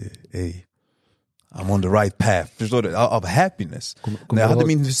 shit, I'm on the right path, förstår du? Av happiness. När jag hade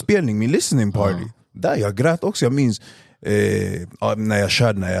min spelning, min listening party, där jag grät också. Jag minns när jag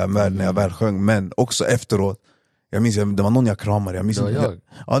körde, när jag väl sjöng, men också efteråt. Jag minns, det var någon jag kramade. Jag minns, det var jag.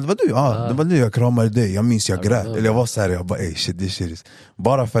 Det var du. Det var du, jag kramade dig. Jag minns, jag grät. Eller jag var så här, jag bara, shit, this is.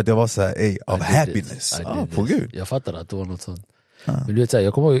 Bara för att jag var så här, av happiness. På Gud. Jag fattar att det var något sånt. Men du vet,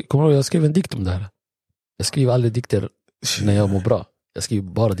 jag kommer ihåg, jag skrev en dikt om det här. Jag skriver aldrig dikter när jag mår bra. Jag skriver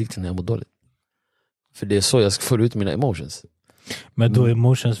bara dikter när jag mår dåligt. För det är så jag får ut mina emotions. Men då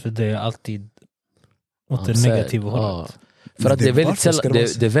emotions för dig är alltid åt det negativa hållet. För att det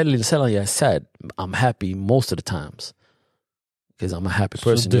är väldigt sällan jag är sad. I'm happy most of the times. Because I'm a happy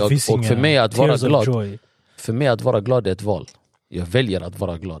person. Och för mig att vara glad, för mig att vara glad är ett val. Jag väljer att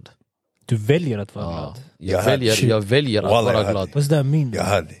vara glad. Du väljer att vara glad? Jag väljer att vara glad. What's that mean?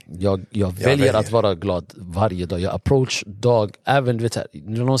 Jag väljer att vara glad varje dag. Jag approach dag, även vet här,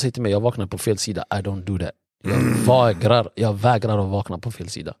 när någon säger till mig jag vaknar på fel sida, I don't do that. Jag vägrar att vakna på fel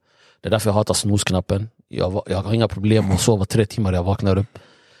sida. Det är därför jag hatar snosknappen. Jag har inga problem med att sova 3 timmar, jag vaknar upp.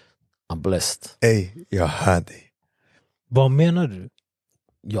 I'm blessed. Jag hör dig. Vad menar du?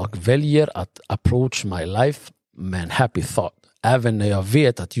 Jag väljer att approach my life med en happy thought. Även när jag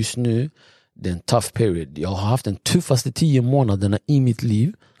vet att just nu det är en tough period. Jag har haft den tuffaste 10 månaderna i mitt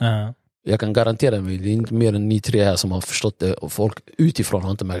liv. Jag kan garantera mig, det är inte mer än ni 3 här som har förstått det. Och folk utifrån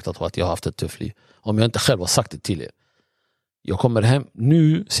har inte märkt att jag har haft ett tufft liv. Om jag inte själv har sagt det till er. Jag kommer hem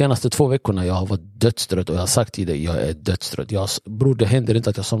nu, senaste 2 veckorna, jag har varit dödstrött. Och jag har sagt till dig, jag är dödstrött. Bror, det händer inte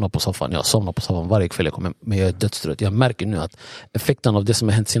att jag somnar på soffan. Jag somnar på soffan varje kväll jag kommer hem. Men jag är dödstrött. Jag märker nu att effekten av det som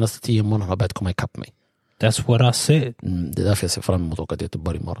har hänt senaste 10 månaderna har börjat komma ikapp mig. That's what I said. Det är därför jag ser fram emot att åka till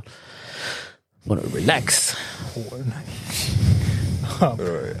Göteborg imorgon. Relax.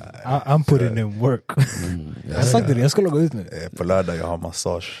 I'm putting in work. Jag sagt det, jag ska logga ut nu. På lördag jag har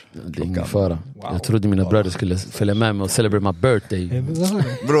massage. Det är ingen fara. Wow. Jag trodde mina bröder skulle följa med mig och celebrate my birthday.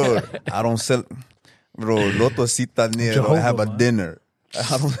 Bror, låt oss sitta ner och have a dinner. I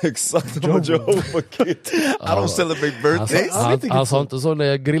don't exakt vad Jehovah kid. I don't celebrate birthdays. Han sa inte så när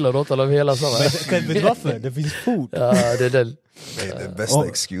jag grillar åt alla hela sommaren. Vet du varför? Det finns food. Ja, det är den. Det är den bästa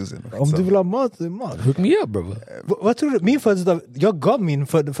excusen. Om du vill ha mat, det är mat. Hook me up, bro. Vad tror du? Min födelsedag, jag gav min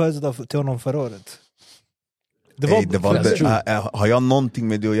födelsedag till honom förra året. Det var, det var har jag någonting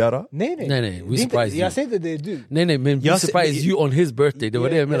med det att göra? Nej. We Det är inte- surprised you. Jag säger inte det är du. Nej, men we surprised you on his birthday. Det var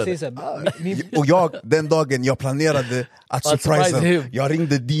det jag menade. säger så här, Och jag, den dagen jag planerade att surprisa surprise him. jag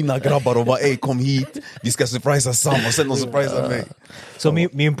ringde dina grabbar och bara ey kom hit, vi ska surprisa Sam och sen de surprisade mig. Så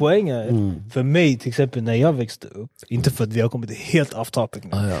min poäng är, för mig till exempel när jag växte upp, inte för att vi har kommit helt off topic nu,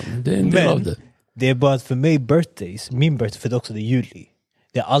 Ja, men det är en del av det. det är bara att för mig min birthday, för det också det är juli,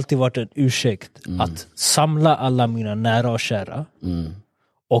 det har alltid varit en ursäkt att samla alla mina nära och kära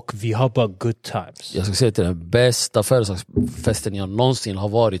och vi har bara good times. Jag ska säga till den bästa födelsedagsfesten jag någonsin har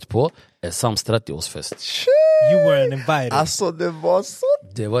varit på är Sams 30-årsfest. You weren't invited. Alltså det var så...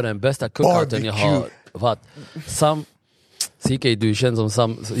 Det var den bästa cookouten jag har varit. Sam, CK, du känns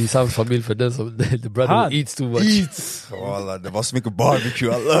som i Sams familj för den som the brother who eats too much. Walla, det var så mycket barbecue,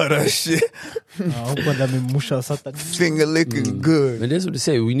 I love that shit. Jag hoppas att min morsa satt där. Finger licking good. Men det är som du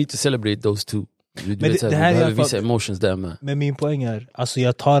säger, we need to celebrate those two. Du vet, det vi här är i behöver alla fall- visa emotions där med. Men min poäng är, alltså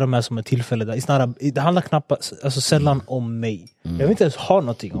jag tar de här som ett tillfälle där. Det handlar knappast, alltså sällan om mig. Jag vill inte ens ha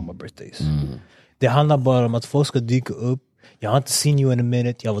någonting om my birthdays. Det handlar bara om att folk ska dyka upp. Jag har inte seen you in a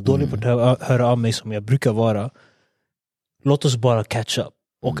minute. Jag var dålig på att höra av mig som jag brukar vara. Låt oss bara catch up.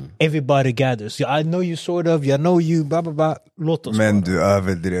 Och everybody gathers. I know you sort of, I know you, blah blah blah. Låt oss Men bara. du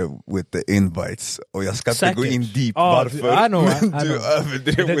överdrev with the invites. Och jag ska inte Säkert. gå in deep Ja, varför. I know, men I du know.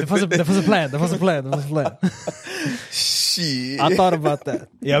 överdrev Det with fanns a plan. shit. I thought about that.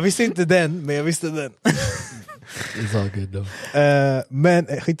 Jag visste inte den, men jag visste den. It's all good though. Men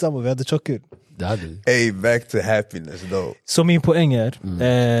skitsamma, vi hade tjockul. Det hade vi. Hey, back to happiness though. Så min poäng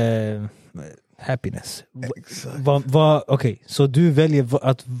är happiness. Exakt. Okej, så du väljer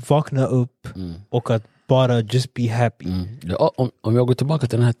att vakna upp och att bara just be happy. Ja, om jag går tillbaka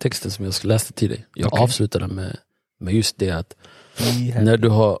till den här texten som jag läste till dig. Jag avslutade med just det att när du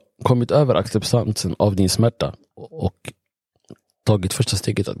har kommit över acceptansen av din smärta och tagit första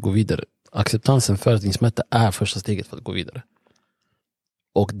steget att gå vidare. Acceptansen för att din smärta är första steget för att gå vidare.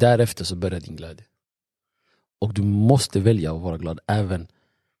 Och därefter så börjar din glädje. Och du måste välja att vara glad även.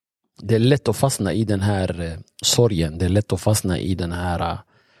 Det är lätt att fastna i den här sorgen. Det är lätt att fastna i den här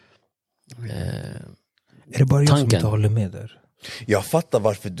Är det bara jag som tanken. inte håller med där? Jag fattar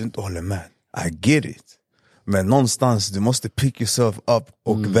varför du inte håller med. I get it. Men någonstans, du måste pick yourself up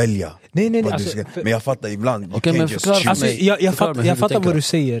och välja. Nej, vad alltså, du ska. Men jag fattar ibland, you Okej, can't men just förklara- choose. Alltså, mig. jag Förklara mig hur fattar, jag du fattar tänker vad då. du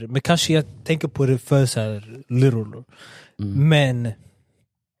säger, men kanske jag tänker på det för så här literal. Men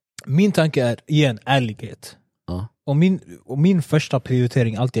min tanke är, igen, ärlighet. Ja. Och min första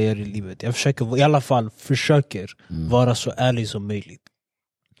prioritering, allt jag gör i livet, jag försöker i alla fall vara så ärlig som möjligt.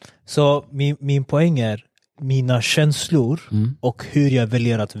 Så min poäng är, mina känslor och hur jag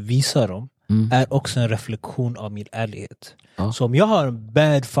väljer att visa dem är också en reflektion av min ärlighet. Ja. Så om jag har en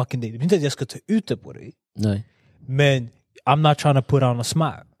bad fucking day, det är inte att jag ska ta ut det på dig, Nej. men I'm not trying to put on a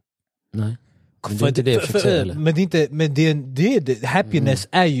smile. Nej. Men det är inte det jag försöker säga heller. Men det är inte, men det happiness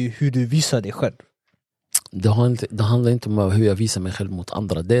är ju hur du visar dig själv. Det handlar inte om hur jag visar mig själv mot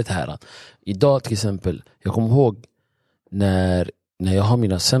andra. Det är det här att idag till exempel, jag kommer ihåg när jag har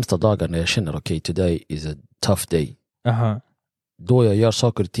mina sämsta dagar, när jag känner okej, today is a tough day. Då jag gör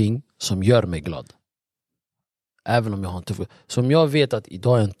saker och ting som gör mig glad. Även om jag har en tuff dag. Så om jag vet att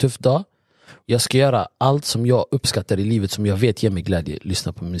idag är en tuff dag, jag ska göra allt som jag uppskattar i livet som jag vet ger mig glädje.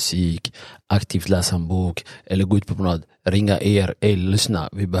 Lyssna på musik, aktivt läsa en bok eller gå ut på promenad, ringa er, lyssna,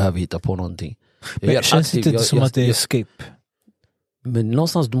 vi behöver hitta på någonting. Men känns inte som att det är escape? Men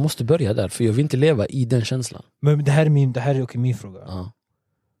någonstans du måste börja där, för jag vill inte leva i den känslan. Men det här är min fråga. Ja.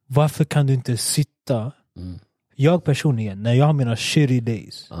 Varför kan du inte sitta... Jag personligen, när jag har mina shitty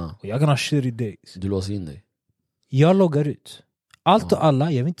days, Ja. och jag kan ha shitty days, Du låser in dig. jag loggar ut. Allt och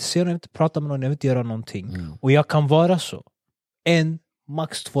alla, jag vill inte se någon, jag vill inte prata med någon, jag vill inte göra någonting. Och jag kan vara så.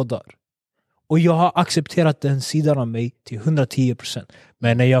 Max 2 dagar. Och jag har accepterat den sidan av mig till 110%.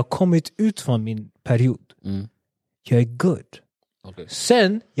 Men när jag har kommit ut från min period, jag är good. Okay.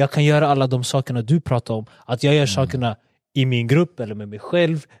 Sen, jag kan göra alla de sakerna du pratar om. Att jag gör sakerna i min grupp eller med mig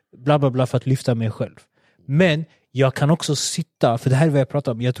själv, bla bla bla, för att lyfta mig själv. Men jag kan också sitta, för det här är vad jag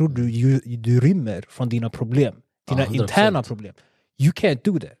pratar om, jag tror du rymmer från dina problem. Dina 100%. interna problem. You can't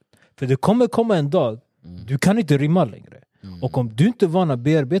do that. För det kommer komma en dag, du kan inte rymma längre. Och om du inte är van att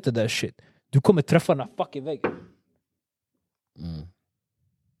bearbeta där shit, du kommer träffa den här fucking väggen.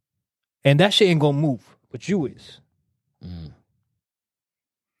 And that shit ain't gonna move, but you is.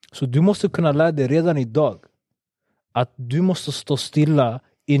 Så du måste kunna lära dig redan idag att du måste stå stilla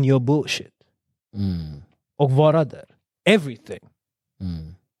in your bullshit. Och vara där. Everything.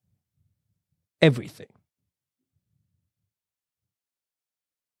 Everything.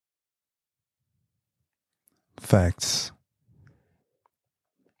 Facts.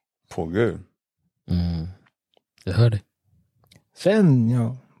 På gud. Jag hör dig. Sen, you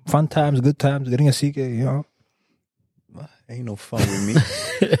know, fun times, good times, ringa psyke, you know. Ain't no fun with me.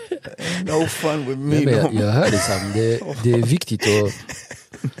 Ain't no fun with me. Jag hör dig, Sam. Det är viktigt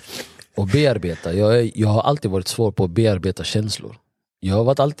att bearbeta. Jag har alltid varit svår på att bearbeta känslor. Jag har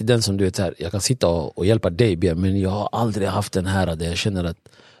varit alltid den som du vet här. Jag kan sitta och hjälpa dig, men jag har aldrig haft den här där jag känner att,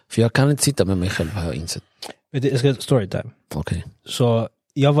 för jag kan inte sitta med mig själv, har jag insett. Jag ska storytime. Okay. Så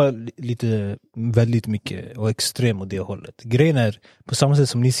jag var väldigt mycket och extrem åt det hållet. Grejen är, på samma sätt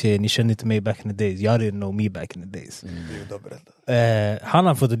som ni säger, ni kände inte mig back in the days. Jag didn't know me back in the days. Han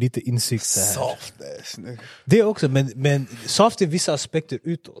har fått lite insikt här. Soft ass. Det är också, men soft är vissa aspekter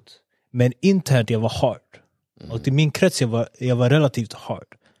utåt. Men internt jag var hard. Och till min krets jag var relativt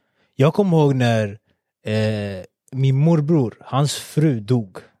hard. Jag kommer ihåg när min morbror, hans fru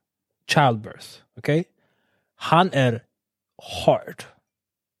dog. Childbirth. Okay? Han är hard.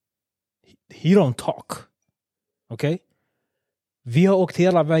 He don't talk. Okay? Vi har åkt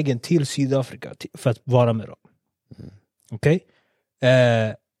hela vägen till Sydafrika för att vara med dem. Okay?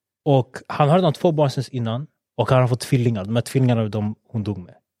 Och han hade de 2 barn sen innan. Och han har fått tvillingar. De här tvillingarna hon dog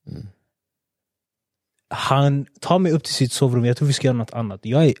med. Han tar mig upp till sitt sovrum. Jag tror vi ska göra något annat.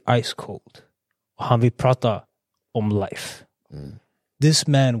 Jag är ice cold. Och han vill prata om life. This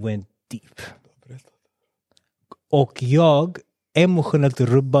man went deep. Och jag, emotionellt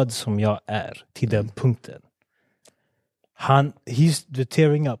rubbad som jag är till den punkten. He's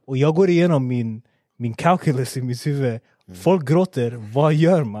tearing up. Och jag går igenom min calculus i mitt huvud. Folk gråter. Vad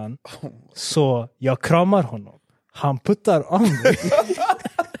gör man? Så jag kramar honom. Han puttar om mig.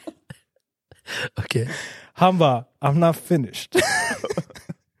 Okay. Han bara, I'm not finished.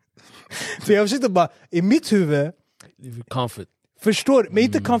 Så jag försökte bara, i mitt huvud comfort. Förstår, men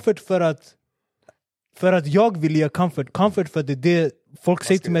inte comfort för att jag vill ge comfort för att det är det folk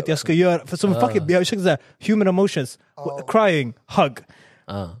säger till mig att jag ska göra. För som fucking, jag försökte säga, human emotions, crying, hug.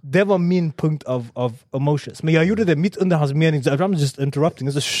 Det var min punkt av emotions. Men jag gjorde det mitt under hans mening. I'm just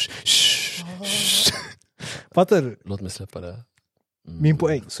interrupting. Så fattar du? Låt mig släppa det. Min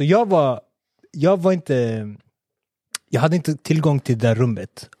poäng. Så jag hade inte tillgång till det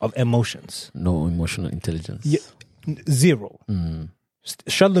rummet av emotions. No emotional intelligence. Zero.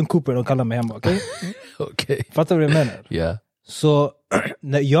 Sheldon Cooper, de kallar mig hemma, okej? Okay? Fattar du vad jag menar? Yeah. Så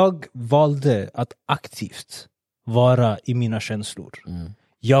när jag valde att aktivt vara i mina känslor,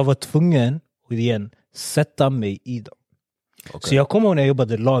 jag var tvungen att igen sätta mig i dem. Okay. Så jag kommer ihåg när jag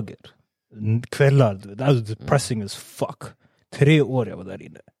jobbade lager. Kvällar, that was depressing as fuck. 3 år jag var där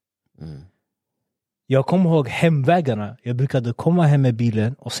inne. Jag kommer ihåg hemvägarna. Jag brukade komma hem med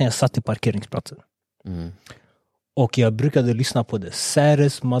bilen och sen jag satt i parkeringsplatsen. Och jag brukade lyssna på the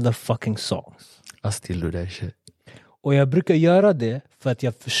saddest motherfucking songs. I still do that shit. Och jag brukar göra det för att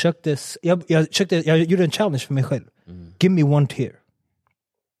jag försökte... Jag gjorde en challenge för mig själv. Give me one tear.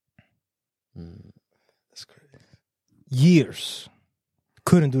 That's crazy. Years.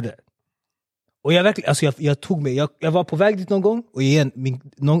 Couldn't do that. Och jag verkligen... Alltså jag tog mig... Jag var på väg dit någon gång. Och igen,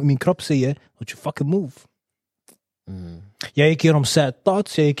 min kropp säger... Don't you fucking move. Jag gick igenom sad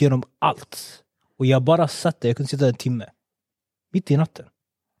thoughts. Jag gick igenom allt. Och jag bara satt där. Jag kunde sitta 1 timme. Mitt i natten.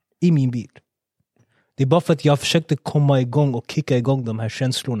 I min bil. Det är bara för att jag försökte komma igång och kicka igång de här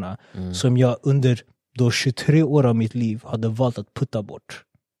känslorna som jag under då 23 år av mitt liv hade valt att putta bort.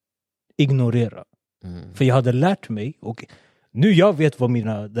 Ignorera. För jag hade lärt mig och nu jag vet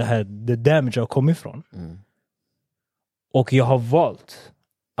var the damage har kommit ifrån. Och jag har valt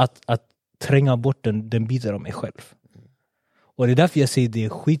att tränga bort den biten av mig själv. Och det är därför jag säger det är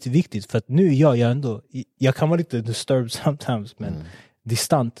skitviktigt. För att nu jag kan vara lite disturbed sometimes, men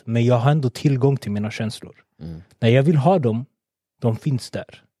distant, men jag har ändå tillgång till mina känslor. När jag vill ha dem, de finns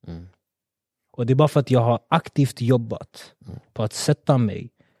där. Och det är bara för att jag har aktivt jobbat på att sätta mig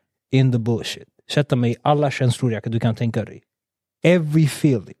in the bullshit. Sätta mig i alla känslor du kan tänka dig. Every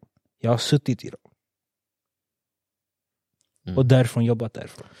feeling. Jag har suttit i dem. Och därifrån jobbat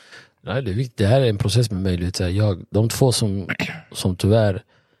därifrån. Nej, det är viktigt. Det här är en process med mig. De 2 som tyvärr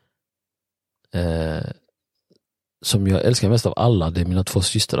som jag älskar mest av alla, det är mina 2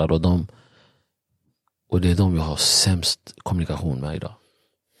 systrar och det är de jag har sämst kommunikation med idag.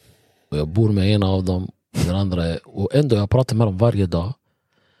 Och jag bor med ena av dem, den andra och ändå jag pratar med dem varje dag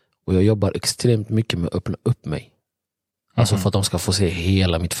och jag jobbar extremt mycket med att öppna upp mig. Alltså för att de ska få se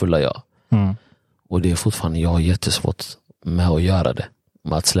hela mitt fulla jag. Och det är fortfarande, jag har jättesvårt med att göra det.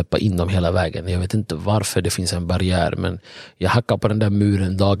 Med att släppa in dem hela vägen. Jag vet inte varför det finns en barriär, men jag hackar på den där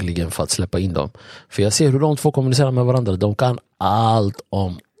muren dagligen för att släppa in dem. För jag ser hur de 2 kommunicerar med varandra. De kan allt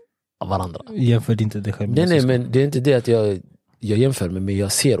om varandra. Jämför inte det själv. Nej, men det är inte det att jag jämför mig, men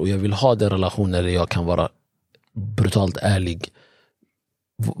jag ser och jag vill ha den relationen där jag kan vara brutalt ärlig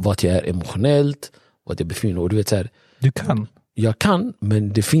vad jag är emotionellt, vad jag befinner mig. Och du vet så här, Du kan. jag kan,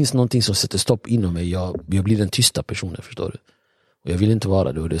 men det finns någonting som sätter stopp inom mig. Jag blir den tysta personen, förstår du? Och jag vill inte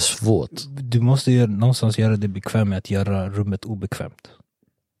vara det och det är svårt. Du måste någonstans göra det bekvämt med att göra rummet obekvämt.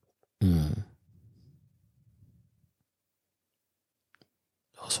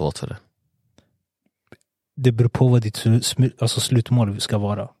 Jag har svårt för det. Det beror på vad ditt slutmål ska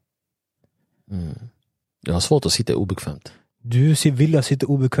vara. Jag har svårt att sitta obekvämt. Du vill att sitta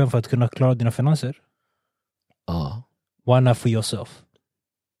obekvämt för att kunna klara dina finanser. Ja. Why not for yourself?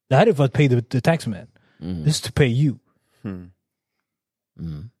 Det här är för att pay the taxman. This is to pay you.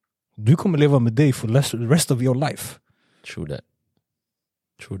 Du kommer leva med dig for the rest of your life. True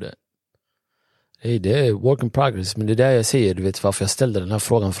that. Hey, det är work in progress, men det är där jag säger, du vet varför jag ställde den här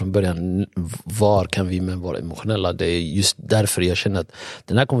frågan från början. Var kan vi med vara emotionella? Det är just därför jag känner att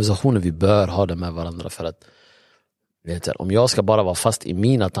den här konversationen vi bör ha den med varandra, för att vet jag, om jag ska bara vara fast i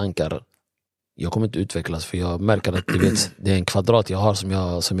mina tankar, jag kommer inte utvecklas, för jag märker att det är en kvadrat jag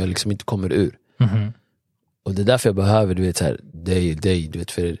har som jag liksom inte kommer ur. Och det är därför jag behöver, du vet så här, dig, du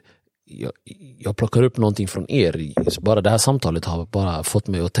vet, för jag plockar upp någonting från er. Bara det här samtalet har bara fått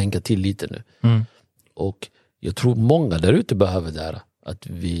mig att tänka till lite nu. Och jag tror många där ute behöver det här, att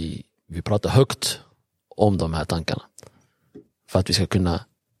vi pratar högt om de här tankarna, för att vi ska kunna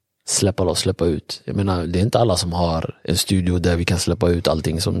släppa ut. Jag menar, det är inte alla som har en studio där vi kan släppa ut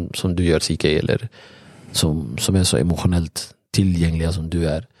allting som du gör, CK, eller som är så emotionellt tillgängliga som du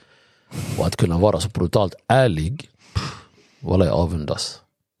är. Och att kunna vara så brutalt ärlig, jag avundas.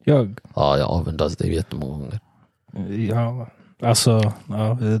 Ja, jag avundas det jättemånga gånger. Ja, alltså,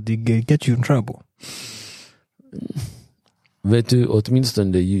 det get you in trouble. Vet du,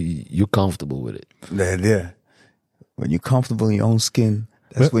 åtminstone you're comfortable with it. Det är det. When you're comfortable in your own skin,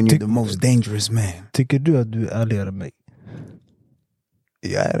 that's when you're the most dangerous man. Tycker du att du är ärligare än mig?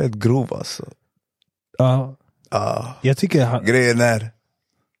 Jag är rätt grov alltså. Ja. Jag tycker grejen är,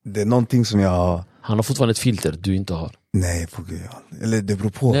 det är någonting som jag har. Han har fortfarande ett filter du inte har. Nej, på gud. Eller det beror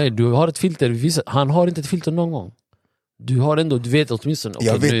på. Nej, du har ett filter. Han har inte ett filter någon gång. Du har ändå, du vet åtminstone.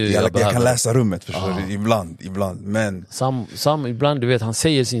 Jag vet, jag kan läsa rummet, förstår du? Ibland. Men Sam, ibland, du vet, han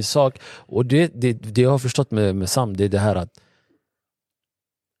säger sin sak. Och det jag har förstått med Sam, det är det här att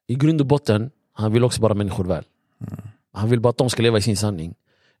i grund och botten, han vill också bara människor väl. Han vill bara att de ska leva i sin sanning.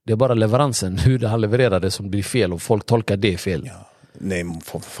 Det är bara leveransen, hur han levererar det, som blir fel, och folk tolkar det fel. Ja. Nej,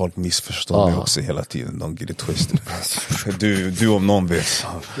 folk missförstår mig också hela tiden. Don't get it twisted. du om någon vet.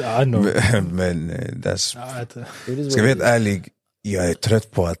 Ja, men ska jag vara ärlig, jag är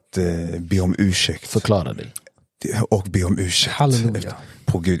trött på att be om ursäkt. Förklara dig. Och be om ursäkt. Halleluja.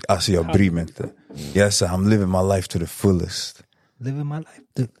 På Gud, alltså jag bryr mig inte. Yes, I'm living my life to the fullest. Living my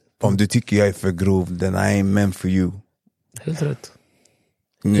life. Om du tycker jag är för grov, then I ain't meant for you. Helt rätt.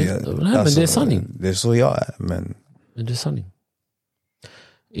 Nej, men det är sanning. Det är så jag är, men det är sanning.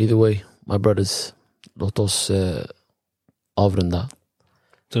 Either way, my brothers, låt oss avrunda.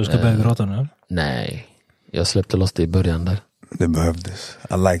 Så du ska börja gråta nu? Nej, jag släppte loss det i början där. Det behövdes.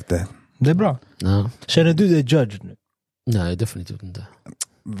 I like that. Det är bra. No. Känner du dig judged nu? Nej, definitivt inte.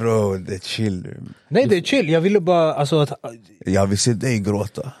 Bro, det är chill. Nej, det är chill. Jag ville bara, alltså att... Jag vill se dig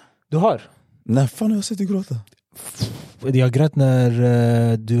gråta. Du har? När fan har jag sett dig gråta? Jag grät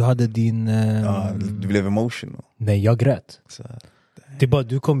när du hade din... Du blev emotional. Nej, jag grät. Så. Det är bara,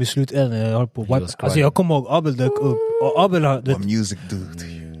 du kom i slutänden. Jag kommer ihåg Abel dök upp. Och Abel har... Music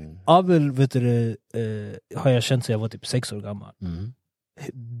dude. Abel, vet du, har jag känt sig jag var typ 6 år gammal.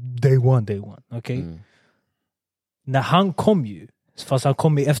 Day one, okej? När han kom ju, fast han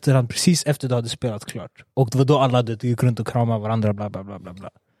kom i efterhand, precis efter du hade spelat klart. Och det var då alla gick runt och kramade varandra, bla bla bla bla bla.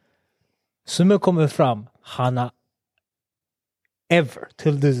 Som jag kommer fram, han har ever,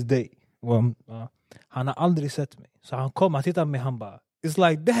 till this day, han har aldrig sett mig. Så han kom, han tittade på mig, han bara, it's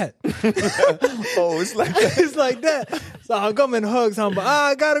like that. It's like that. It's like that. Så han kom en hug, så han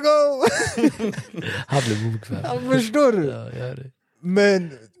bara, I gotta go. Han blev obekväm. Förstår du? Ja, gör det.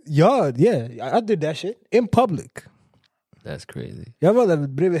 Men, yeah, I did that shit in public. That's crazy. Jag var där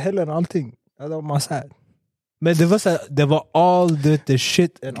bredvid Helen och allting. Det var massa. Men det var så här, det var all the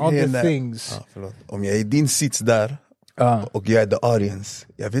shit and all the things. Om jag är i din sits där och jag är the audience,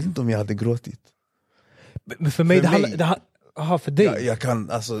 jag vet inte om jag hade gråtit. Men för mig, för dig. Jag kan,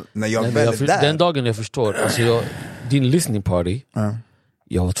 alltså, när jag väl är där. Den dagen jag förstår, alltså din listening party,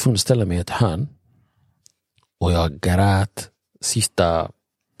 jag var tvungen att ställa mig i ett hörn och jag grät sista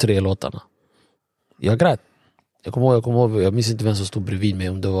 3 låtarna. Jag grät. Jag kommer ihåg, jag minns inte vem som stod bredvid mig,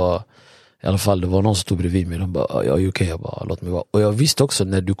 om det var i alla fall, det var någon som stod bredvid mig. De bara, ja, okej, jag bara, låt mig vara. Och jag visste också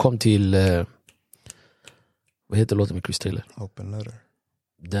när du kom till vad heter låten med Chris Taylor? Open letter.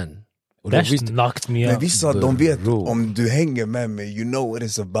 Den. Och That visste, knocked me Men out. vissa, de vet, Bro. om du hänger med mig, you know what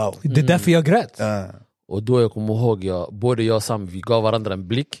it's about. Det är därför jag grät. och då jag kommer ihåg, både jag och Sam, vi gav varandra en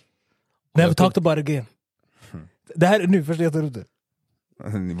blick. Never talked about it again. Det här är nu, första jag tar ut det.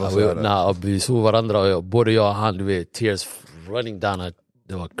 Ni var så här, Vi såg varandra och både jag och han, du vet, tears running down.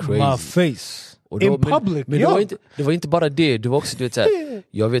 Det var crazy. My face. Och då, In public, men det var inte bara det var också, du vet, så här,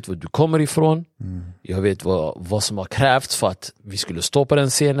 jag vet var du kommer ifrån. Jag vet vad som har krävts för att vi skulle stå på den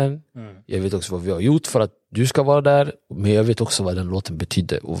scenen. Jag vet också vad vi har gjort för att du ska vara där. Men jag vet också vad den låten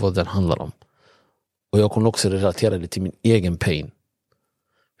betydde och vad den handlar om. Och jag kunde också relatera det till min egen pain.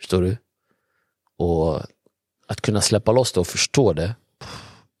 Förstår du? Och att kunna släppa loss det och förstå det,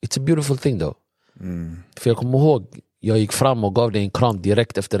 it's a beautiful thing though. För jag kommer ihåg, jag gick fram och gav dig en kram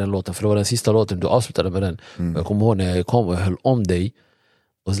direkt efter den låten, för det var den sista låten, du avslutade med den. Jag kommer ihåg när jag kom och höll om dig,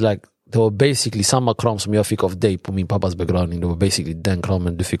 det var basically samma kram som jag fick av dig på min pappas begravning. Det var basically den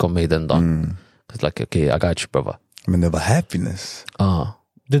kramen du fick av mig den dagen. It's like, okay, I got you, brother. men det var happiness.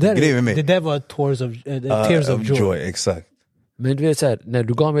 Det Grejen med- där var tears of joy. Exakt. Men du vet så här, när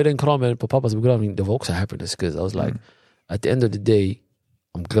du gav mig den kramen på pappas begravning, det var också happiness, because I was like, at the end of the day,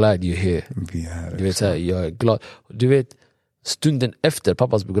 I'm glad you're here. Vi är här. Du vet så här, jag är glad. Du vet, stunden efter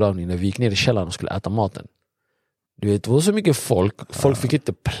pappas begravning, när vi gick ner i källaren och skulle äta maten, du vet, det var så mycket folk fick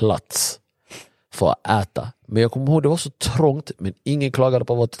inte plats för att äta. Men jag kommer ihåg, det var så trångt, men ingen klagade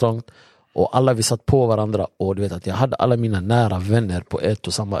på att det var trångt. Och alla vi satt på varandra, och du vet att jag hade alla mina nära vänner på ett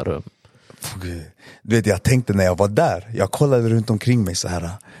och samma rum. Du vet, jag tänkte när jag var där, jag kollade runt omkring mig så här.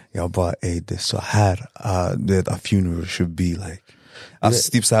 Jag bara, det är så här du vet, a funeral should be like.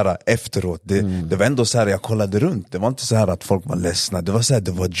 Alltså typ så här efteråt, det var ändå så här, jag kollade runt. Det var inte så här att folk var ledsna. Det var så här,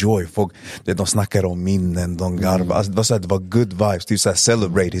 det var joy. Folk, de snackade om minnen, de garvade. Alltså, det var så här, det var good vibes. Typ så här,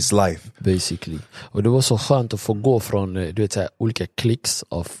 celebrate his life. Basically. Och det var så skönt att få gå från, du vet, så här, olika klicks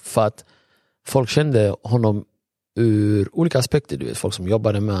av, för att folk kände honom ur olika aspekter. Du vet, folk som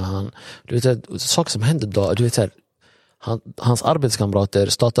jobbade med han, du vet, så här, saker som hände då, du vet, så här, hans arbetskamrater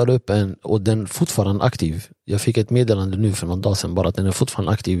startade upp och den är fortfarande aktiv. Jag fick ett meddelande nu för någon dag sedan bara att den är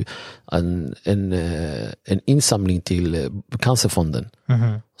fortfarande aktiv, en insamling till cancerfonden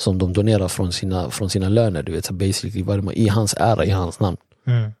som de donerar från sina löner, du vet, så basically i hans ära, i hans namn.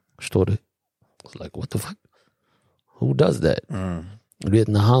 Förstår du? Like, what the fuck? Who does that? Du vet,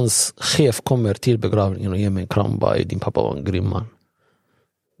 när hans chef kommer till begravningen och ger mig en kram, bara, din pappa var en grym man.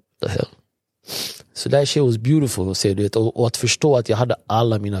 The hell? Så that shit was beautiful att se, du vet, och att förstå att jag hade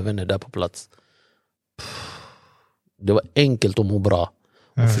alla mina vänner där på plats. Det var enkelt att må bra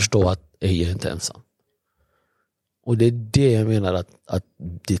och förstå att jag är inte ensam. Och det är det jag menar, att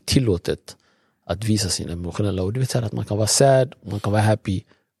det är tillåtet att visa sina emotionella, och du vet så här, att man kan vara sad, man kan vara happy,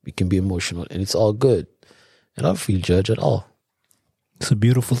 we can be emotional, and it's all good. And I don't feel judged at all. It's a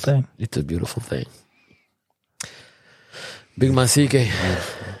beautiful thing. It's a beautiful thing. Big Man CK.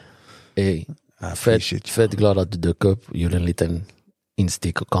 Hey, fett glad att du dök upp, gjorde en liten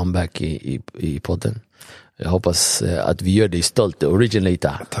instick och comeback i podden. Jag hoppas att vi gör dig stolt,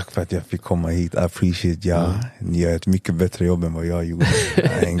 originator. Tack för att jag fick komma hit. I appreciate ni gör ett mycket bättre jobb än vad jag gjorde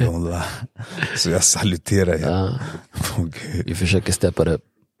en gång. Så jag saluterar er. Vi försöker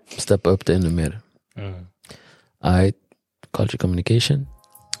steppa upp det ännu mer. Alright, Culture Communication.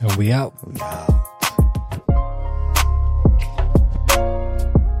 And we out.